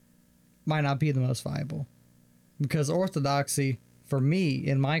might not be the most viable. Because orthodoxy, for me,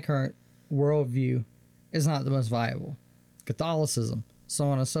 in my current worldview, is not the most viable. Catholicism, so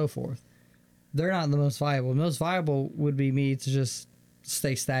on and so forth. They're not the most viable. The most viable would be me to just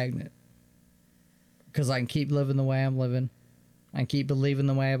stay stagnant. Because I can keep living the way I'm living. I can keep believing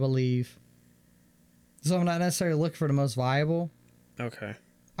the way I believe. So I'm not necessarily looking for the most viable. Okay.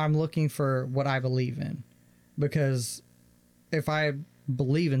 I'm looking for what I believe in. Because if I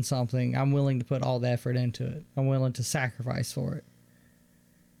believe in something, I'm willing to put all the effort into it. I'm willing to sacrifice for it.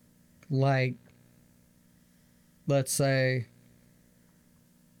 Like, let's say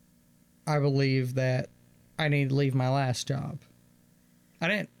I believe that I need to leave my last job. I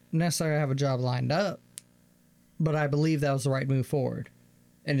didn't necessarily have a job lined up, but I believe that was the right move forward.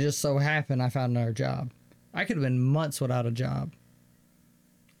 And it just so happened I found another job. I could have been months without a job.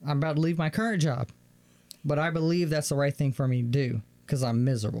 I'm about to leave my current job. But I believe that's the right thing for me to do because I'm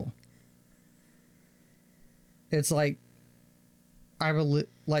miserable. It's like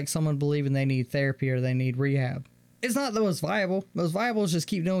like someone believing they need therapy or they need rehab. It's not the most viable. Most viable is just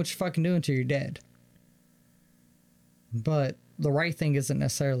keep doing what you're fucking doing until you're dead. But the right thing isn't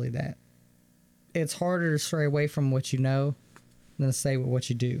necessarily that. It's harder to stray away from what you know than to stay with what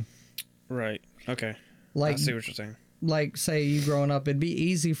you do. Right. Okay. Like, I see what you're saying. like say you growing up, it'd be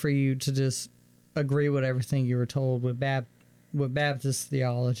easy for you to just agree with everything you were told with Baptist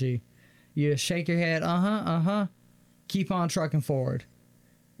theology. You just shake your head, keep on trucking forward.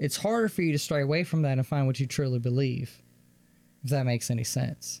 It's harder for you to stray away from that and find what you truly believe, if that makes any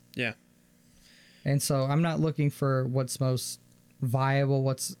sense. Yeah. And so I'm not looking for what's most viable,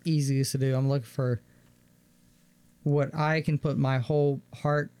 what's easiest to do. I'm looking for what I can put my whole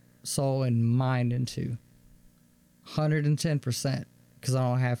heart, soul, and mind into. 110%, because I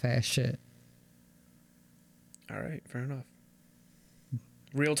don't half-ass shit. All right. Fair enough.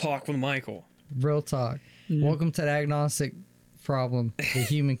 Real talk with Michael. Real talk. Yeah. Welcome to the agnostic problem, the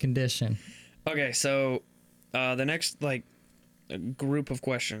human condition. Okay, so the next group of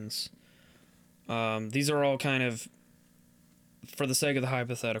questions. These are all kind of, for the sake of the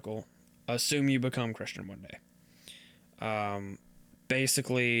hypothetical, assume you become Christian one day.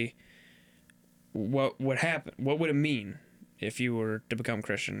 Basically, what would happen? What would it mean if you were to become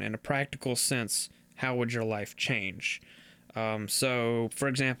Christian in a practical sense? How would your life change? So, for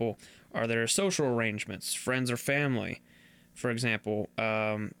example, are there social arrangements, friends or family, for example,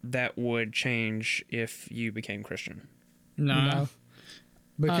 that would change if you became Christian? No.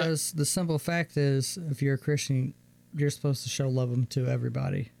 Because the simple fact is, if you're a Christian, you're supposed to show love to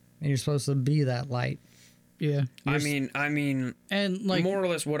everybody. And you're supposed to be that light. Yeah. I mean, And like more or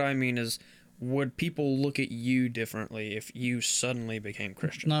less what I mean is, would people look at you differently if you suddenly became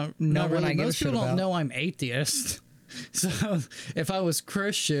Christian? no, No one really. I give a Most people shit don't about. know I'm atheist. So if I was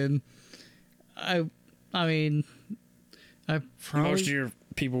Christian, I mean, I probably Most of your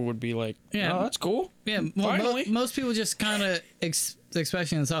people would be like, Yeah. oh, that's cool. yeah. Well, Finally. most people just kind of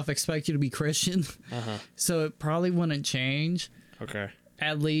especially in the South, expect you to be Christian. So it probably wouldn't change. Okay.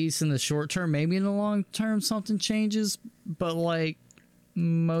 At least in the short term. Maybe in the long term something changes. But like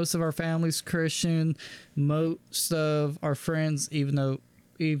most of our family's Christian. Most of our friends, even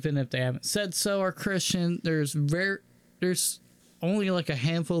if they haven't said so, are Christian. There's only like a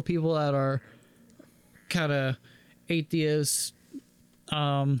handful of people that are kind of atheists,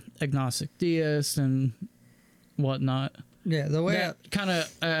 agnostic deists, and whatnot. Yeah, the way That kind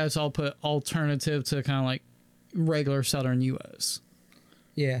of, as I'll put, alternative to kind of like regular Southern U.S.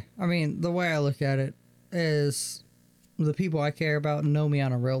 yeah, I mean, the way I look at it is the people I care about know me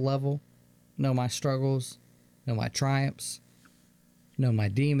on a real level, know my struggles, know my triumphs, know my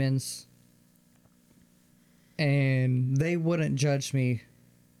demons, and they wouldn't judge me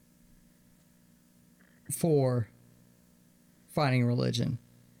for finding religion.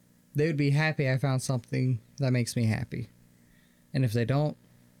 They would be happy I found something that makes me happy. And if they don't,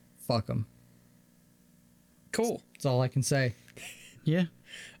 fuck them. Cool. That's all I can say. Yeah.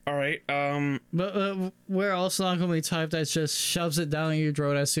 All right. But we're also not going to be type that just shoves it down your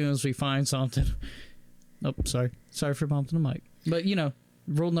throat as soon as we find something. Oh, sorry for bumping the mic. But,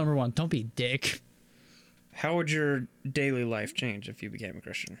 rule number 1, don't be a dick. How would your daily life change if you became a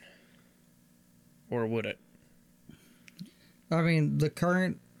Christian? Or would it? I mean, the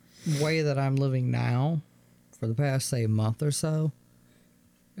current way that I'm living now, for the past, say, month or so,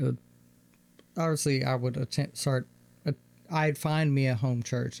 it would, obviously, I would I'd find me a home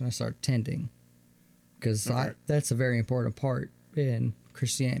church and I start attending. Because that's a very important part in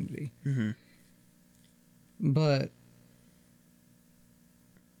Christianity. Mm-hmm. But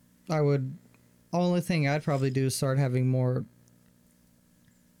only thing I'd probably do is start having more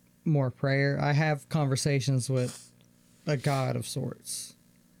prayer. I have conversations with a God of sorts,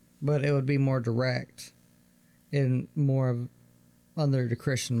 but it would be more direct and more of under the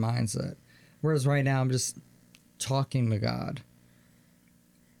Christian mindset. Whereas right now I'm just talking to God,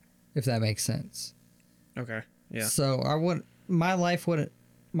 if that makes sense. Okay. Yeah. So my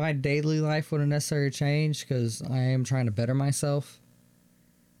daily life wouldn't necessarily change because I am trying to better myself,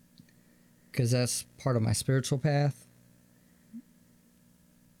 because that's part of my spiritual path.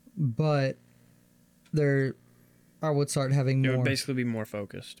 But I would start having It more. would basically be more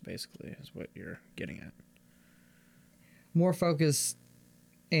focused, basically, is what you're getting at. More focus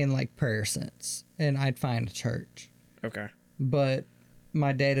in like prayer sense, and I'd find a church. Okay. But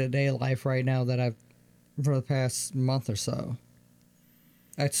my day-to-day life right now that I've for the past month or so,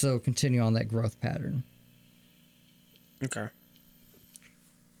 I'd still continue on that growth pattern. Okay.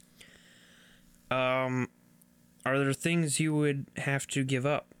 Are there things you would have to give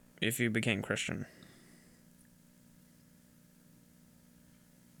up if you became Christian?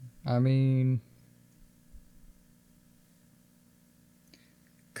 I mean,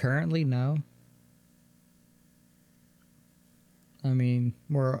 currently, no. I mean,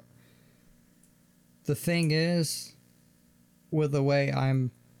 the thing is, with the way I'm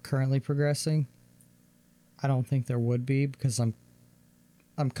currently progressing, I don't think there would be, because I'm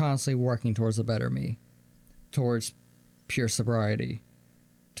constantly working towards a better me, towards pure sobriety,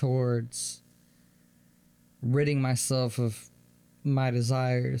 towards ridding myself of my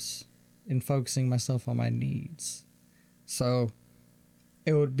desires and focusing myself on my needs. So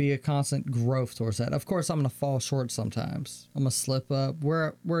it would be a constant growth towards that. Of course, I'm going to fall short sometimes. I'm going to slip up.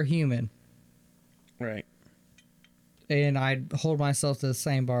 We're human. Right. And I'd hold myself to the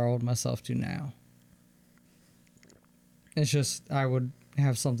same bar I hold myself to now. It's just I would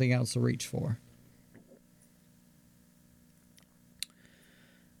have something else to reach for.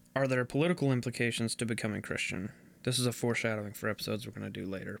 Are there political implications to becoming Christian? This is a foreshadowing for episodes we're going to do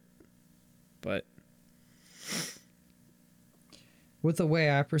later. But With the way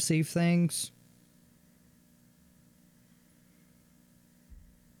I perceive things,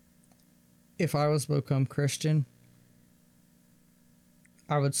 if I was to become Christian,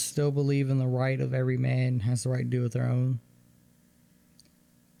 I would still believe in the right of every man has the right to do with their own.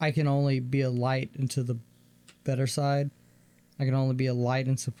 I can only be a light into the better side. I can only be a light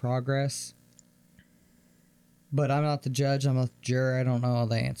into progress. But I'm not the judge, I'm not the juror, I don't know all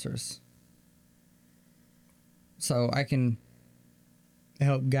the answers. So I can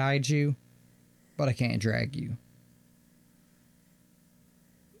help guide you, but I can't drag you.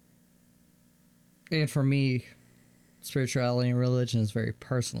 And for me, spirituality and religion is a very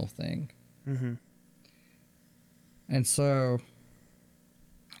personal thing. mm-hmm. And so,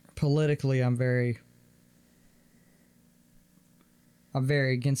 politically, I'm very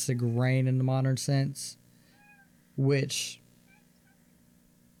against the grain in the modern sense, which,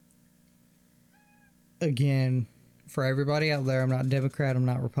 again, for everybody out there, I'm not Democrat, I'm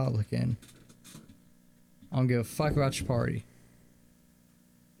not Republican. I don't give a fuck about your party.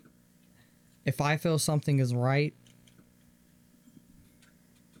 If I feel something is right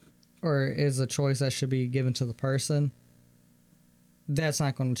or is a choice that should be given to the person, that's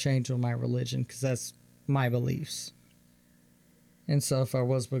not going to change with my religion because that's my beliefs. And so if I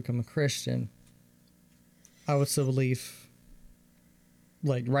was to become a Christian, I would still believe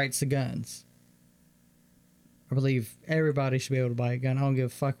like rights to guns. I believe everybody should be able to buy a gun. I don't give a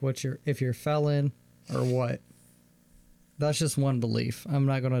fuck if you're a felon or what. That's just one belief. I'm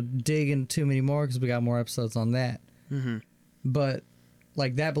not going to dig into too many more because we got more episodes on that. Mm-hmm. But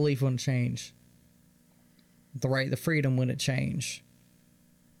like that belief wouldn't change. The right to freedom wouldn't change.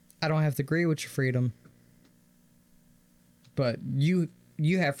 I don't have to agree with your freedom. But you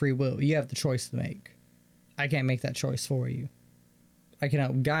have free will. You have the choice to make. I can't make that choice for you. I can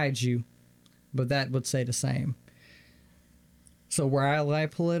help guide you, but that would say the same. So where I lie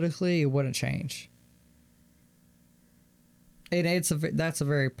politically, it wouldn't change. And that's a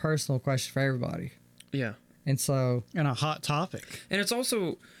very personal question for everybody. Yeah. And so... And a hot topic. And it's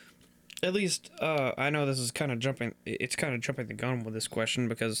also, at least, I know this is kind of jumping the gun with this question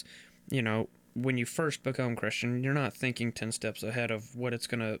because, you know, when you first become Christian, you're not thinking 10 steps ahead of what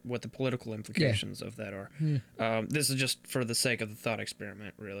the political implications of that are. Yeah. This is just for the sake of the thought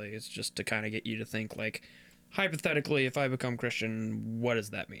experiment, really. It's just to kind of get you to think, like, hypothetically, if I become Christian, what does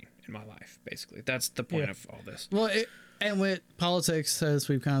that mean in my life, basically? That's the point of all this. Well, and with politics, as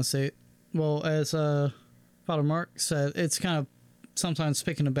we've kind of said, well, as Father Mark said, it's kind of sometimes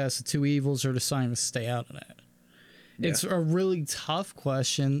picking the best of two evils or deciding to stay out of that. Yeah. It's a really tough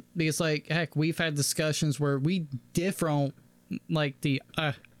question because, like, heck, we've had discussions where we differ on, like, the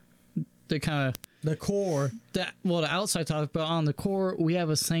kind of the core, the outside topic, but on the core, we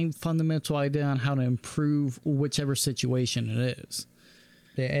have a same fundamental idea on how to improve whichever situation it is.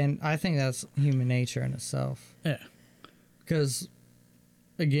 Yeah, and I think that's human nature in itself. Yeah. Because,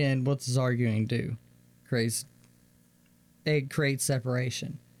 again, what does arguing do? It creates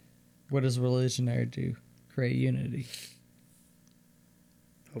separation. What does religion there do? Create unity.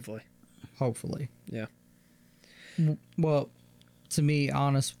 Hopefully. Yeah. Well, to me,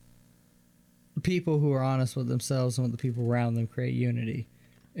 people who are honest with themselves and with the people around them create unity.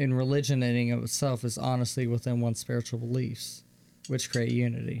 And religion in and of itself is honestly within one's spiritual beliefs, which create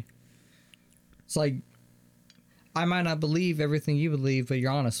unity. It's like, I might not believe everything you believe, but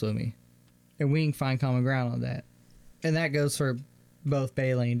you're honest with me. And we can find common ground on that. And that goes for both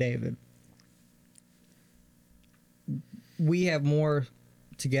Bailey and David. We have more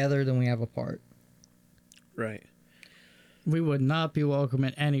together than we have apart. Right. We would not be welcome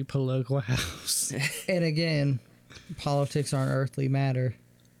in any political house. And again, politics aren't earthly matter.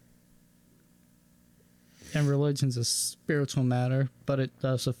 And religion's a spiritual matter, but it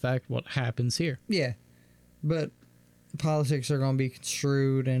does affect what happens here. Yeah. But politics are going to be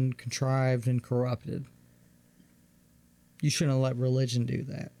construed and contrived and corrupted. You shouldn't let religion do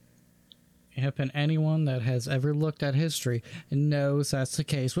that. Yep, and anyone that has ever looked at history knows that's the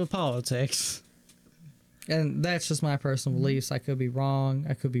case with politics. And that's just my personal beliefs. I could be wrong.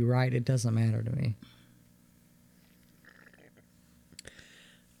 I could be right. It doesn't matter to me.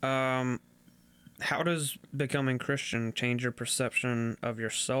 How does becoming Christian change your perception of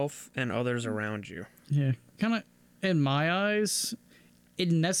yourself and others around you? Yeah, kind of, in my eyes,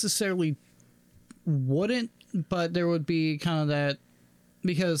 it necessarily wouldn't, but there would be kind of that,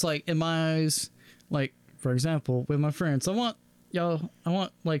 because, like, in my eyes, like, for example, with my friends, I want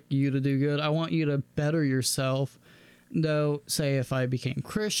like you to do good. I want you to better yourself. Though, say if I became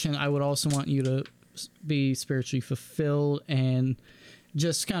Christian, I would also want you to be spiritually fulfilled and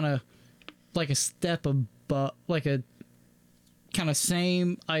just kind of like a step above, like a kind of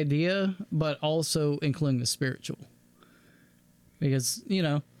same idea, but also including the spiritual. Because, you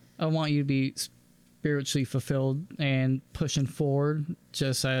know, I want you to be spiritually fulfilled and pushing forward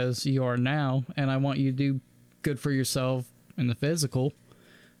just as you are now, and I want you to do good for yourself in the physical.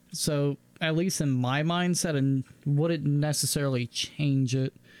 So at least in my mindset, and wouldn't necessarily change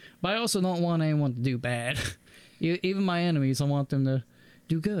it, but I also don't want anyone to do bad. Even my enemies, I want them to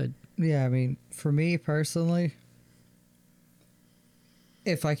do good. Yeah, I mean, for me personally,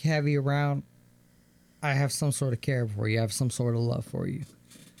 if I have you around, I have some sort of care for you. I have some sort of love for you.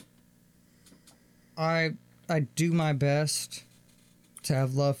 I do my best to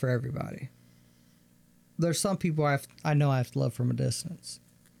have love for everybody. There's some people I know I have to love from a distance.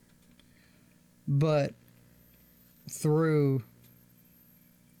 But through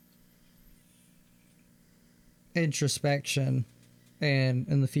introspection and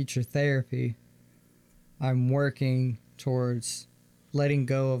in the future therapy, I'm working towards letting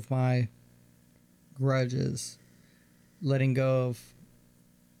go of my grudges, letting go of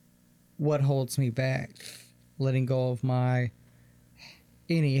what holds me back, letting go of my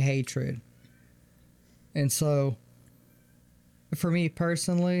any hatred. And so, for me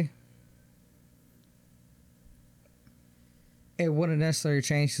personally, it wouldn't necessarily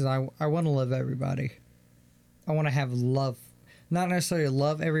change because I want to love everybody. I want to have love. Not necessarily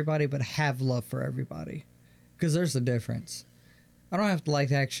love everybody, but have love for everybody. Because there's a difference. I don't have to like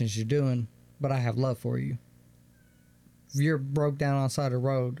the actions you're doing, but I have love for you. If you're broke down on the side of the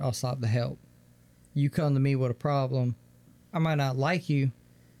road, I'll stop to help. You come to me with a problem, I might not like you,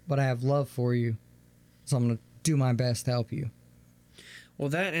 but I have love for you. So I'm going to do my best to help you. Well,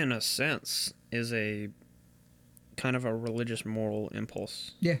 that in a sense is a kind of a religious moral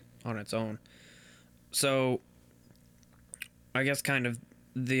impulse. Yeah. On its own. So, I guess kind of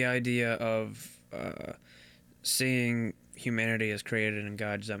the idea of seeing humanity as created in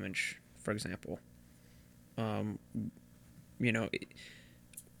God's image, for example. You know,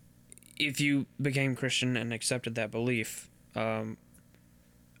 if you became Christian and accepted that belief, I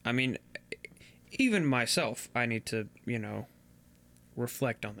mean, even myself, I need to, you know,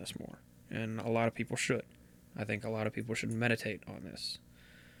 reflect on this more. And a lot of people should. I think a lot of people should meditate on this.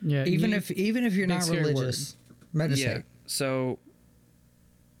 Yeah. Even if you're not religious, meditate. Yeah. So,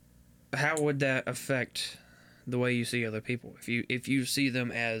 how would that affect the way you see other people? If you see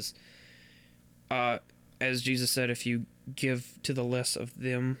them as Jesus said, if you give to the less of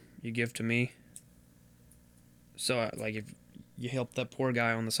them, you give to me. So, like, if you help that poor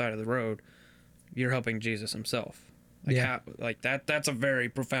guy on the side of the road, you're helping Jesus himself. Like, Yeah. That's a very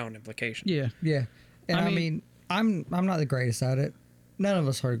profound implication. Yeah. Yeah. And I mean, I'm not the greatest at it. None of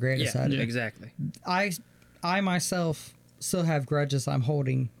us are the greatest at it. Exactly. I myself still have grudges I'm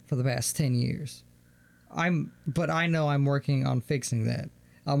holding for the past 10 years. But I know I'm working on fixing that.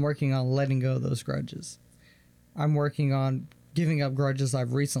 I'm working on letting go of those grudges. I'm working on giving up grudges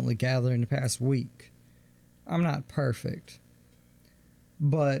I've recently gathered in the past week. I'm not perfect.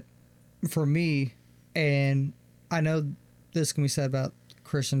 But for me, and I know this can be said about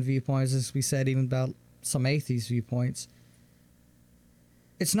Christian viewpoints, this can be said even about some atheist viewpoints,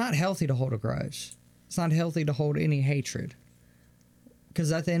 it's not healthy to hold a grudge. It's not healthy to hold any hatred.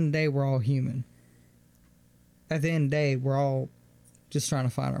 Because at the end of the day, we're all human. At the end of the day, we're all just trying to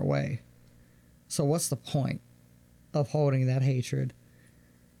find our way. So what's the point of holding that hatred?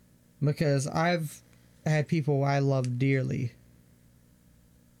 Because I've had people I love dearly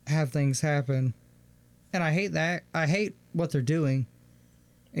have things happen, and I hate that. I hate what they're doing.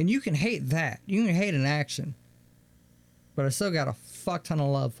 And you can hate that. You can hate an action. But I still got a fuck ton of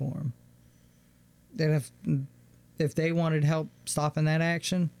love for them. And if they wanted help stopping that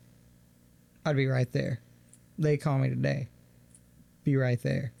action, I'd be right there. They call me today. Be right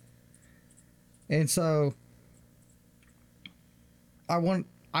there. And so I want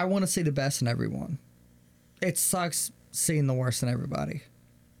to see the best in everyone. It sucks seeing the worst in everybody.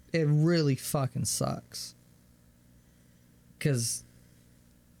 It really fucking sucks. Because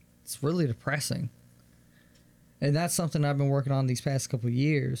it's really depressing. And that's something I've been working on these past couple of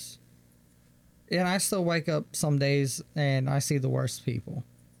years. And I still wake up some days and I see the worst people.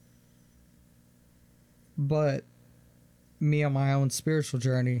 But me on my own spiritual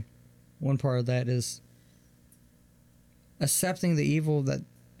journey, one part of that is accepting the evil that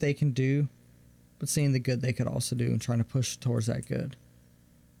they can do, but seeing the good they could also do and trying to push towards that good.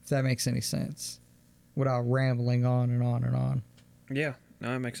 If that makes any sense. Without rambling on and on and on. Yeah,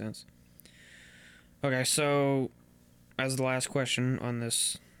 no, that makes sense. Okay, so as the last question on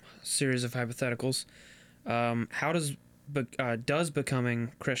this series of hypotheticals, how does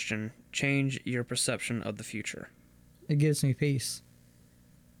becoming Christian change your perception of the future? It gives me peace.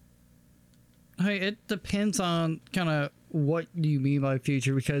 Hey, it depends on kind of what you mean by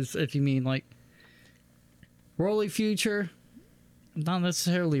future, because if you mean like worldly future, not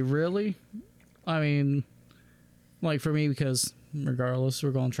necessarily really. I mean, like for me, because regardless,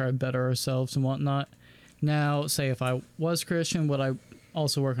 we're going to try to better ourselves and whatnot. Now, say if I was Christian, would I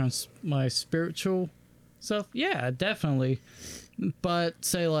also work on my spiritual stuff? Yeah, definitely. But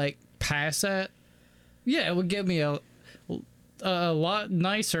say like past that, yeah, it would give me a lot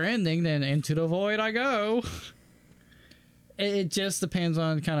nicer ending than Into the Void I go. It just depends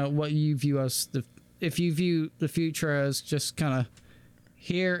on kind of what you view as if you view the future as just kind of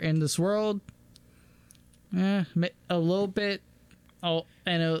here in this world, a little bit. And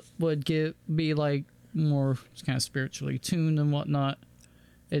it would be like more kind of spiritually tuned and whatnot.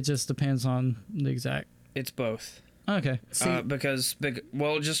 It just depends on the exact. It's both. Okay. See,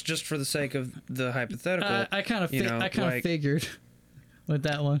 Well, just for the sake of the hypothetical, I kind of you know, like- figured with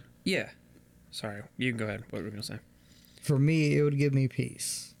that one. yeah. Sorry, you can go ahead. What were we gonna say? for me, it would give me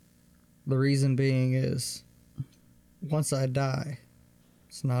peace. The reason being is once I die,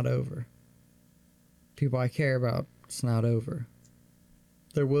 it's not over. People I care about, it's not over.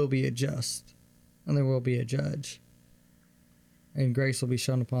 There will be a just, and there will be a judge. And grace will be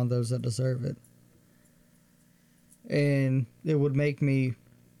shown upon those that deserve it. And it would make me...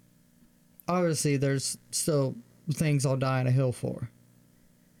 Obviously, there's still things I'll die on a hill for.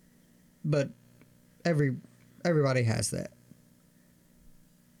 But everybody has that.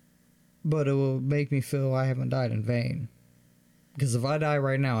 But it will make me feel I haven't died in vain. Because if I die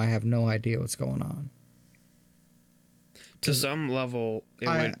right now, I have no idea what's going on. To some level,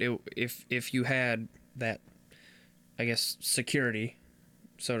 if you had that, I guess, security,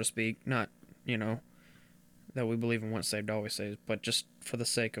 so to speak, not, that we believe in once saved, always saved, but just for the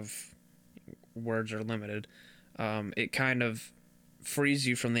sake of words are limited, it kind of frees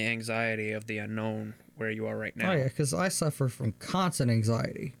you from the anxiety of the unknown where you are right now. Oh yeah, because I suffer from constant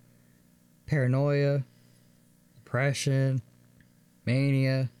anxiety. Paranoia, depression,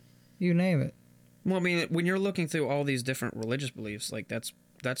 mania, you name it. Well, I mean, when you're looking through all these different religious beliefs, like that's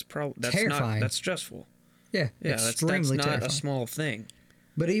Terrifying. that's stressful. Yeah, Yeah, that's extremely not terrifying. a small thing.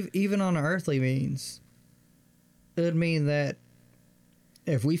 But even on earthly means, it would mean that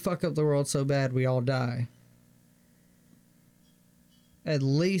if we fuck up the world so bad we all die, at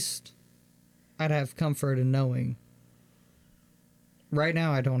least I'd have comfort in knowing. Right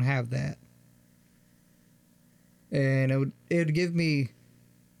now I don't have that. And it would give me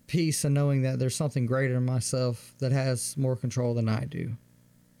peace in knowing that there's something greater in myself that has more control than I do.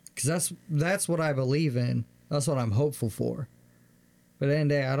 Because that's what I believe in. That's what I'm hopeful for. But at the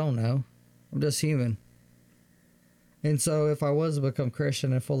end of the day, I don't know. I'm just human. And so if I was to become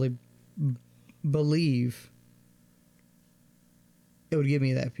Christian and fully believe, it would give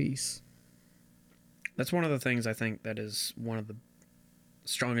me that peace. That's one of the things I think that is one of the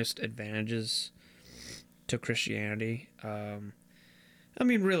strongest advantages to Christianity. I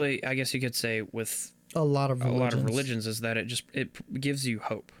mean, really, I guess you could say with A lot of religions is that it gives you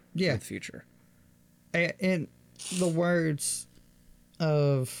hope Yeah. for the future. And the words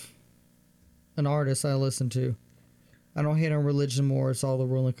of an artist I listen to, I don't hate on religion more, it's all the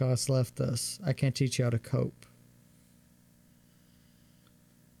ruling class left us. I can't teach you how to cope.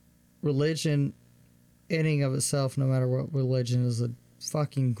 Religion, in and of itself, no matter what religion, is a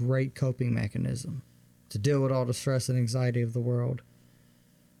fucking great coping mechanism to deal with all the stress and anxiety of the world.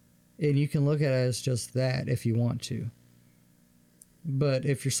 And you can look at it as just that if you want to. But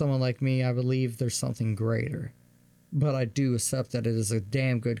if you're someone like me, I believe there's something greater. But I do accept that it is a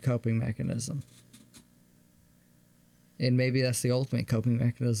damn good coping mechanism. And maybe that's the ultimate coping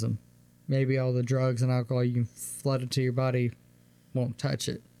mechanism. Maybe all the drugs and alcohol you can flood into your body won't touch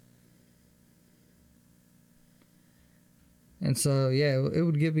it. And so, yeah, it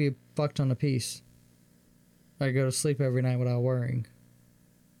would give me a fuck ton of peace. I go to sleep every night without worrying.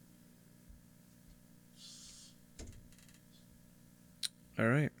 All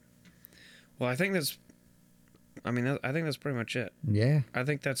right. Well, I think that's pretty much it. Yeah. I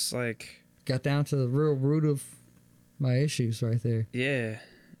think that's like, Got down to the real root of my issues right there. yeah,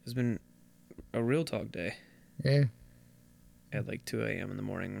 it's been a real talk day Yeah. at like 2 a.m. in the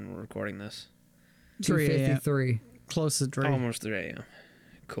morning when we're recording this. 3 a.m. 2:53. Close to 3. Almost 3 a.m.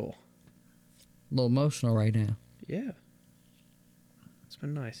 Cool. A little emotional right now. Yeah. It's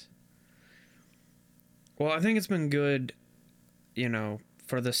been nice. Well, I think it's been good,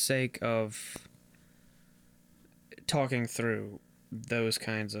 for the sake of talking through those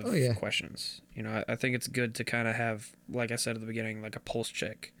kinds of Oh, yeah. questions. I think it's good to kind of have, like I said at the beginning, like a pulse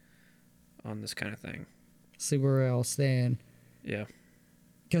check on this kind of thing. See where we all stand. Yeah.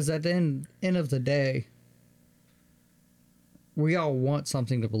 Because at the end of the day, we all want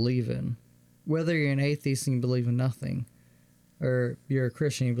something to believe in. Whether you're an atheist and you believe in nothing, or you're a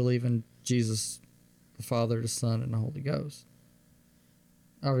Christian and you believe in Jesus, the Father, the Son, and the Holy Ghost.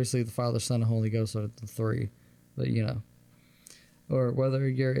 Obviously, the Father, Son, and Holy Ghost are the three, but Or whether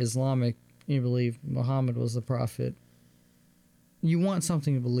you're Islamic and you believe Muhammad was the prophet, you want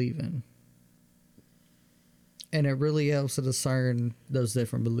something to believe in. And it really helps to discern those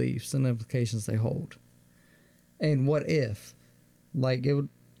different beliefs and the implications they hold. And what if?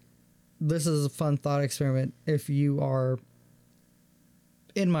 This is a fun thought experiment. If you are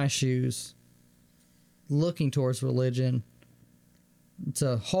in my shoes, looking towards religion,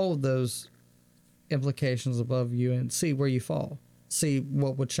 to hold those implications above you and see where you fall. See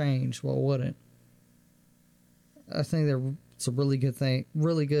what would change, what wouldn't. I think it's a really good thing,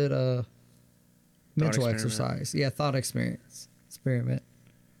 really good mental experiment. exercise. Yeah, thought experiment,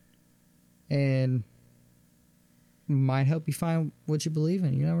 and might help you find what you believe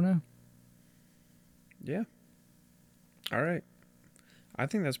in. You never know. Yeah. All right. I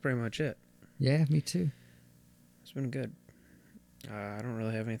think that's pretty much it. Yeah, me too. It's been good. I don't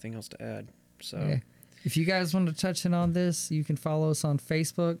really have anything else to add. So Yeah. If you guys want to touch in on this, you can follow us on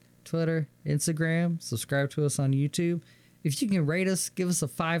Facebook, Twitter, Instagram. Subscribe to us on YouTube. If you can rate us, give us a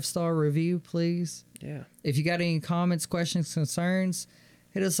 5-star review, please. yeah. If you got any comments, questions, concerns,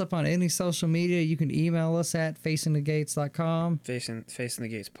 hit us up on any social media. You can email us at facingthegates.com. Facing the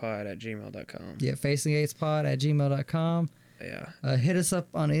Gates pod at gmail.com. Yeah, facingthegatespod@gmail.com. Yeah. Hit us up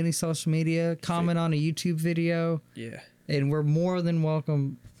on any social media. Comment on a YouTube video. Yeah. And we're more than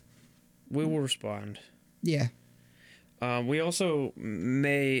welcome. We will respond. Yeah. We also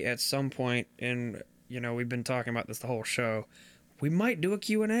may at some point, and we've been talking about this the whole show, we might do a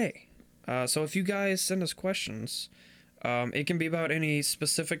Q&A. So if you guys send us questions, it can be about any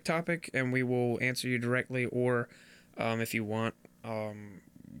specific topic, and we will answer you directly. Or if you want,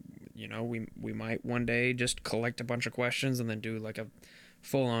 we might one day just collect a bunch of questions and then do like a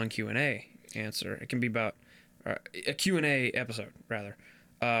full-on Q&A answer. It can be about a Q&A episode, rather.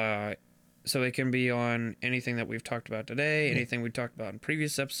 So it can be on anything that we've talked about today, anything we talked about in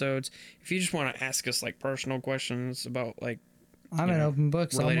previous episodes. If you just want to ask us like personal questions about like I'm an open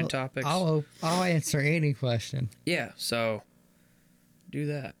book. So related topics. I'll answer any question. Yeah, so do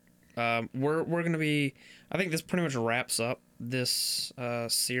that. We're gonna be. I think this pretty much wraps up this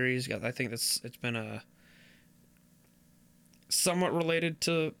series. I think it's been a somewhat related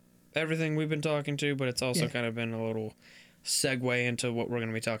to everything we've been talking to, but it's also kind of been a little segue into what we're going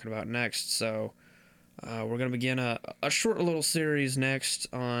to be talking about next. So we're going to begin a short little series next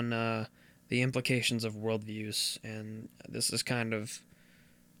on the implications of worldviews, and this is kind of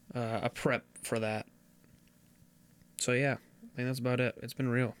a prep for that. So yeah, I think that's about it. It's been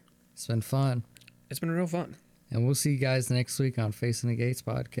real. It's been fun. It's been real fun. And we'll see you guys next week on Facing the Gates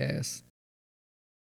podcast.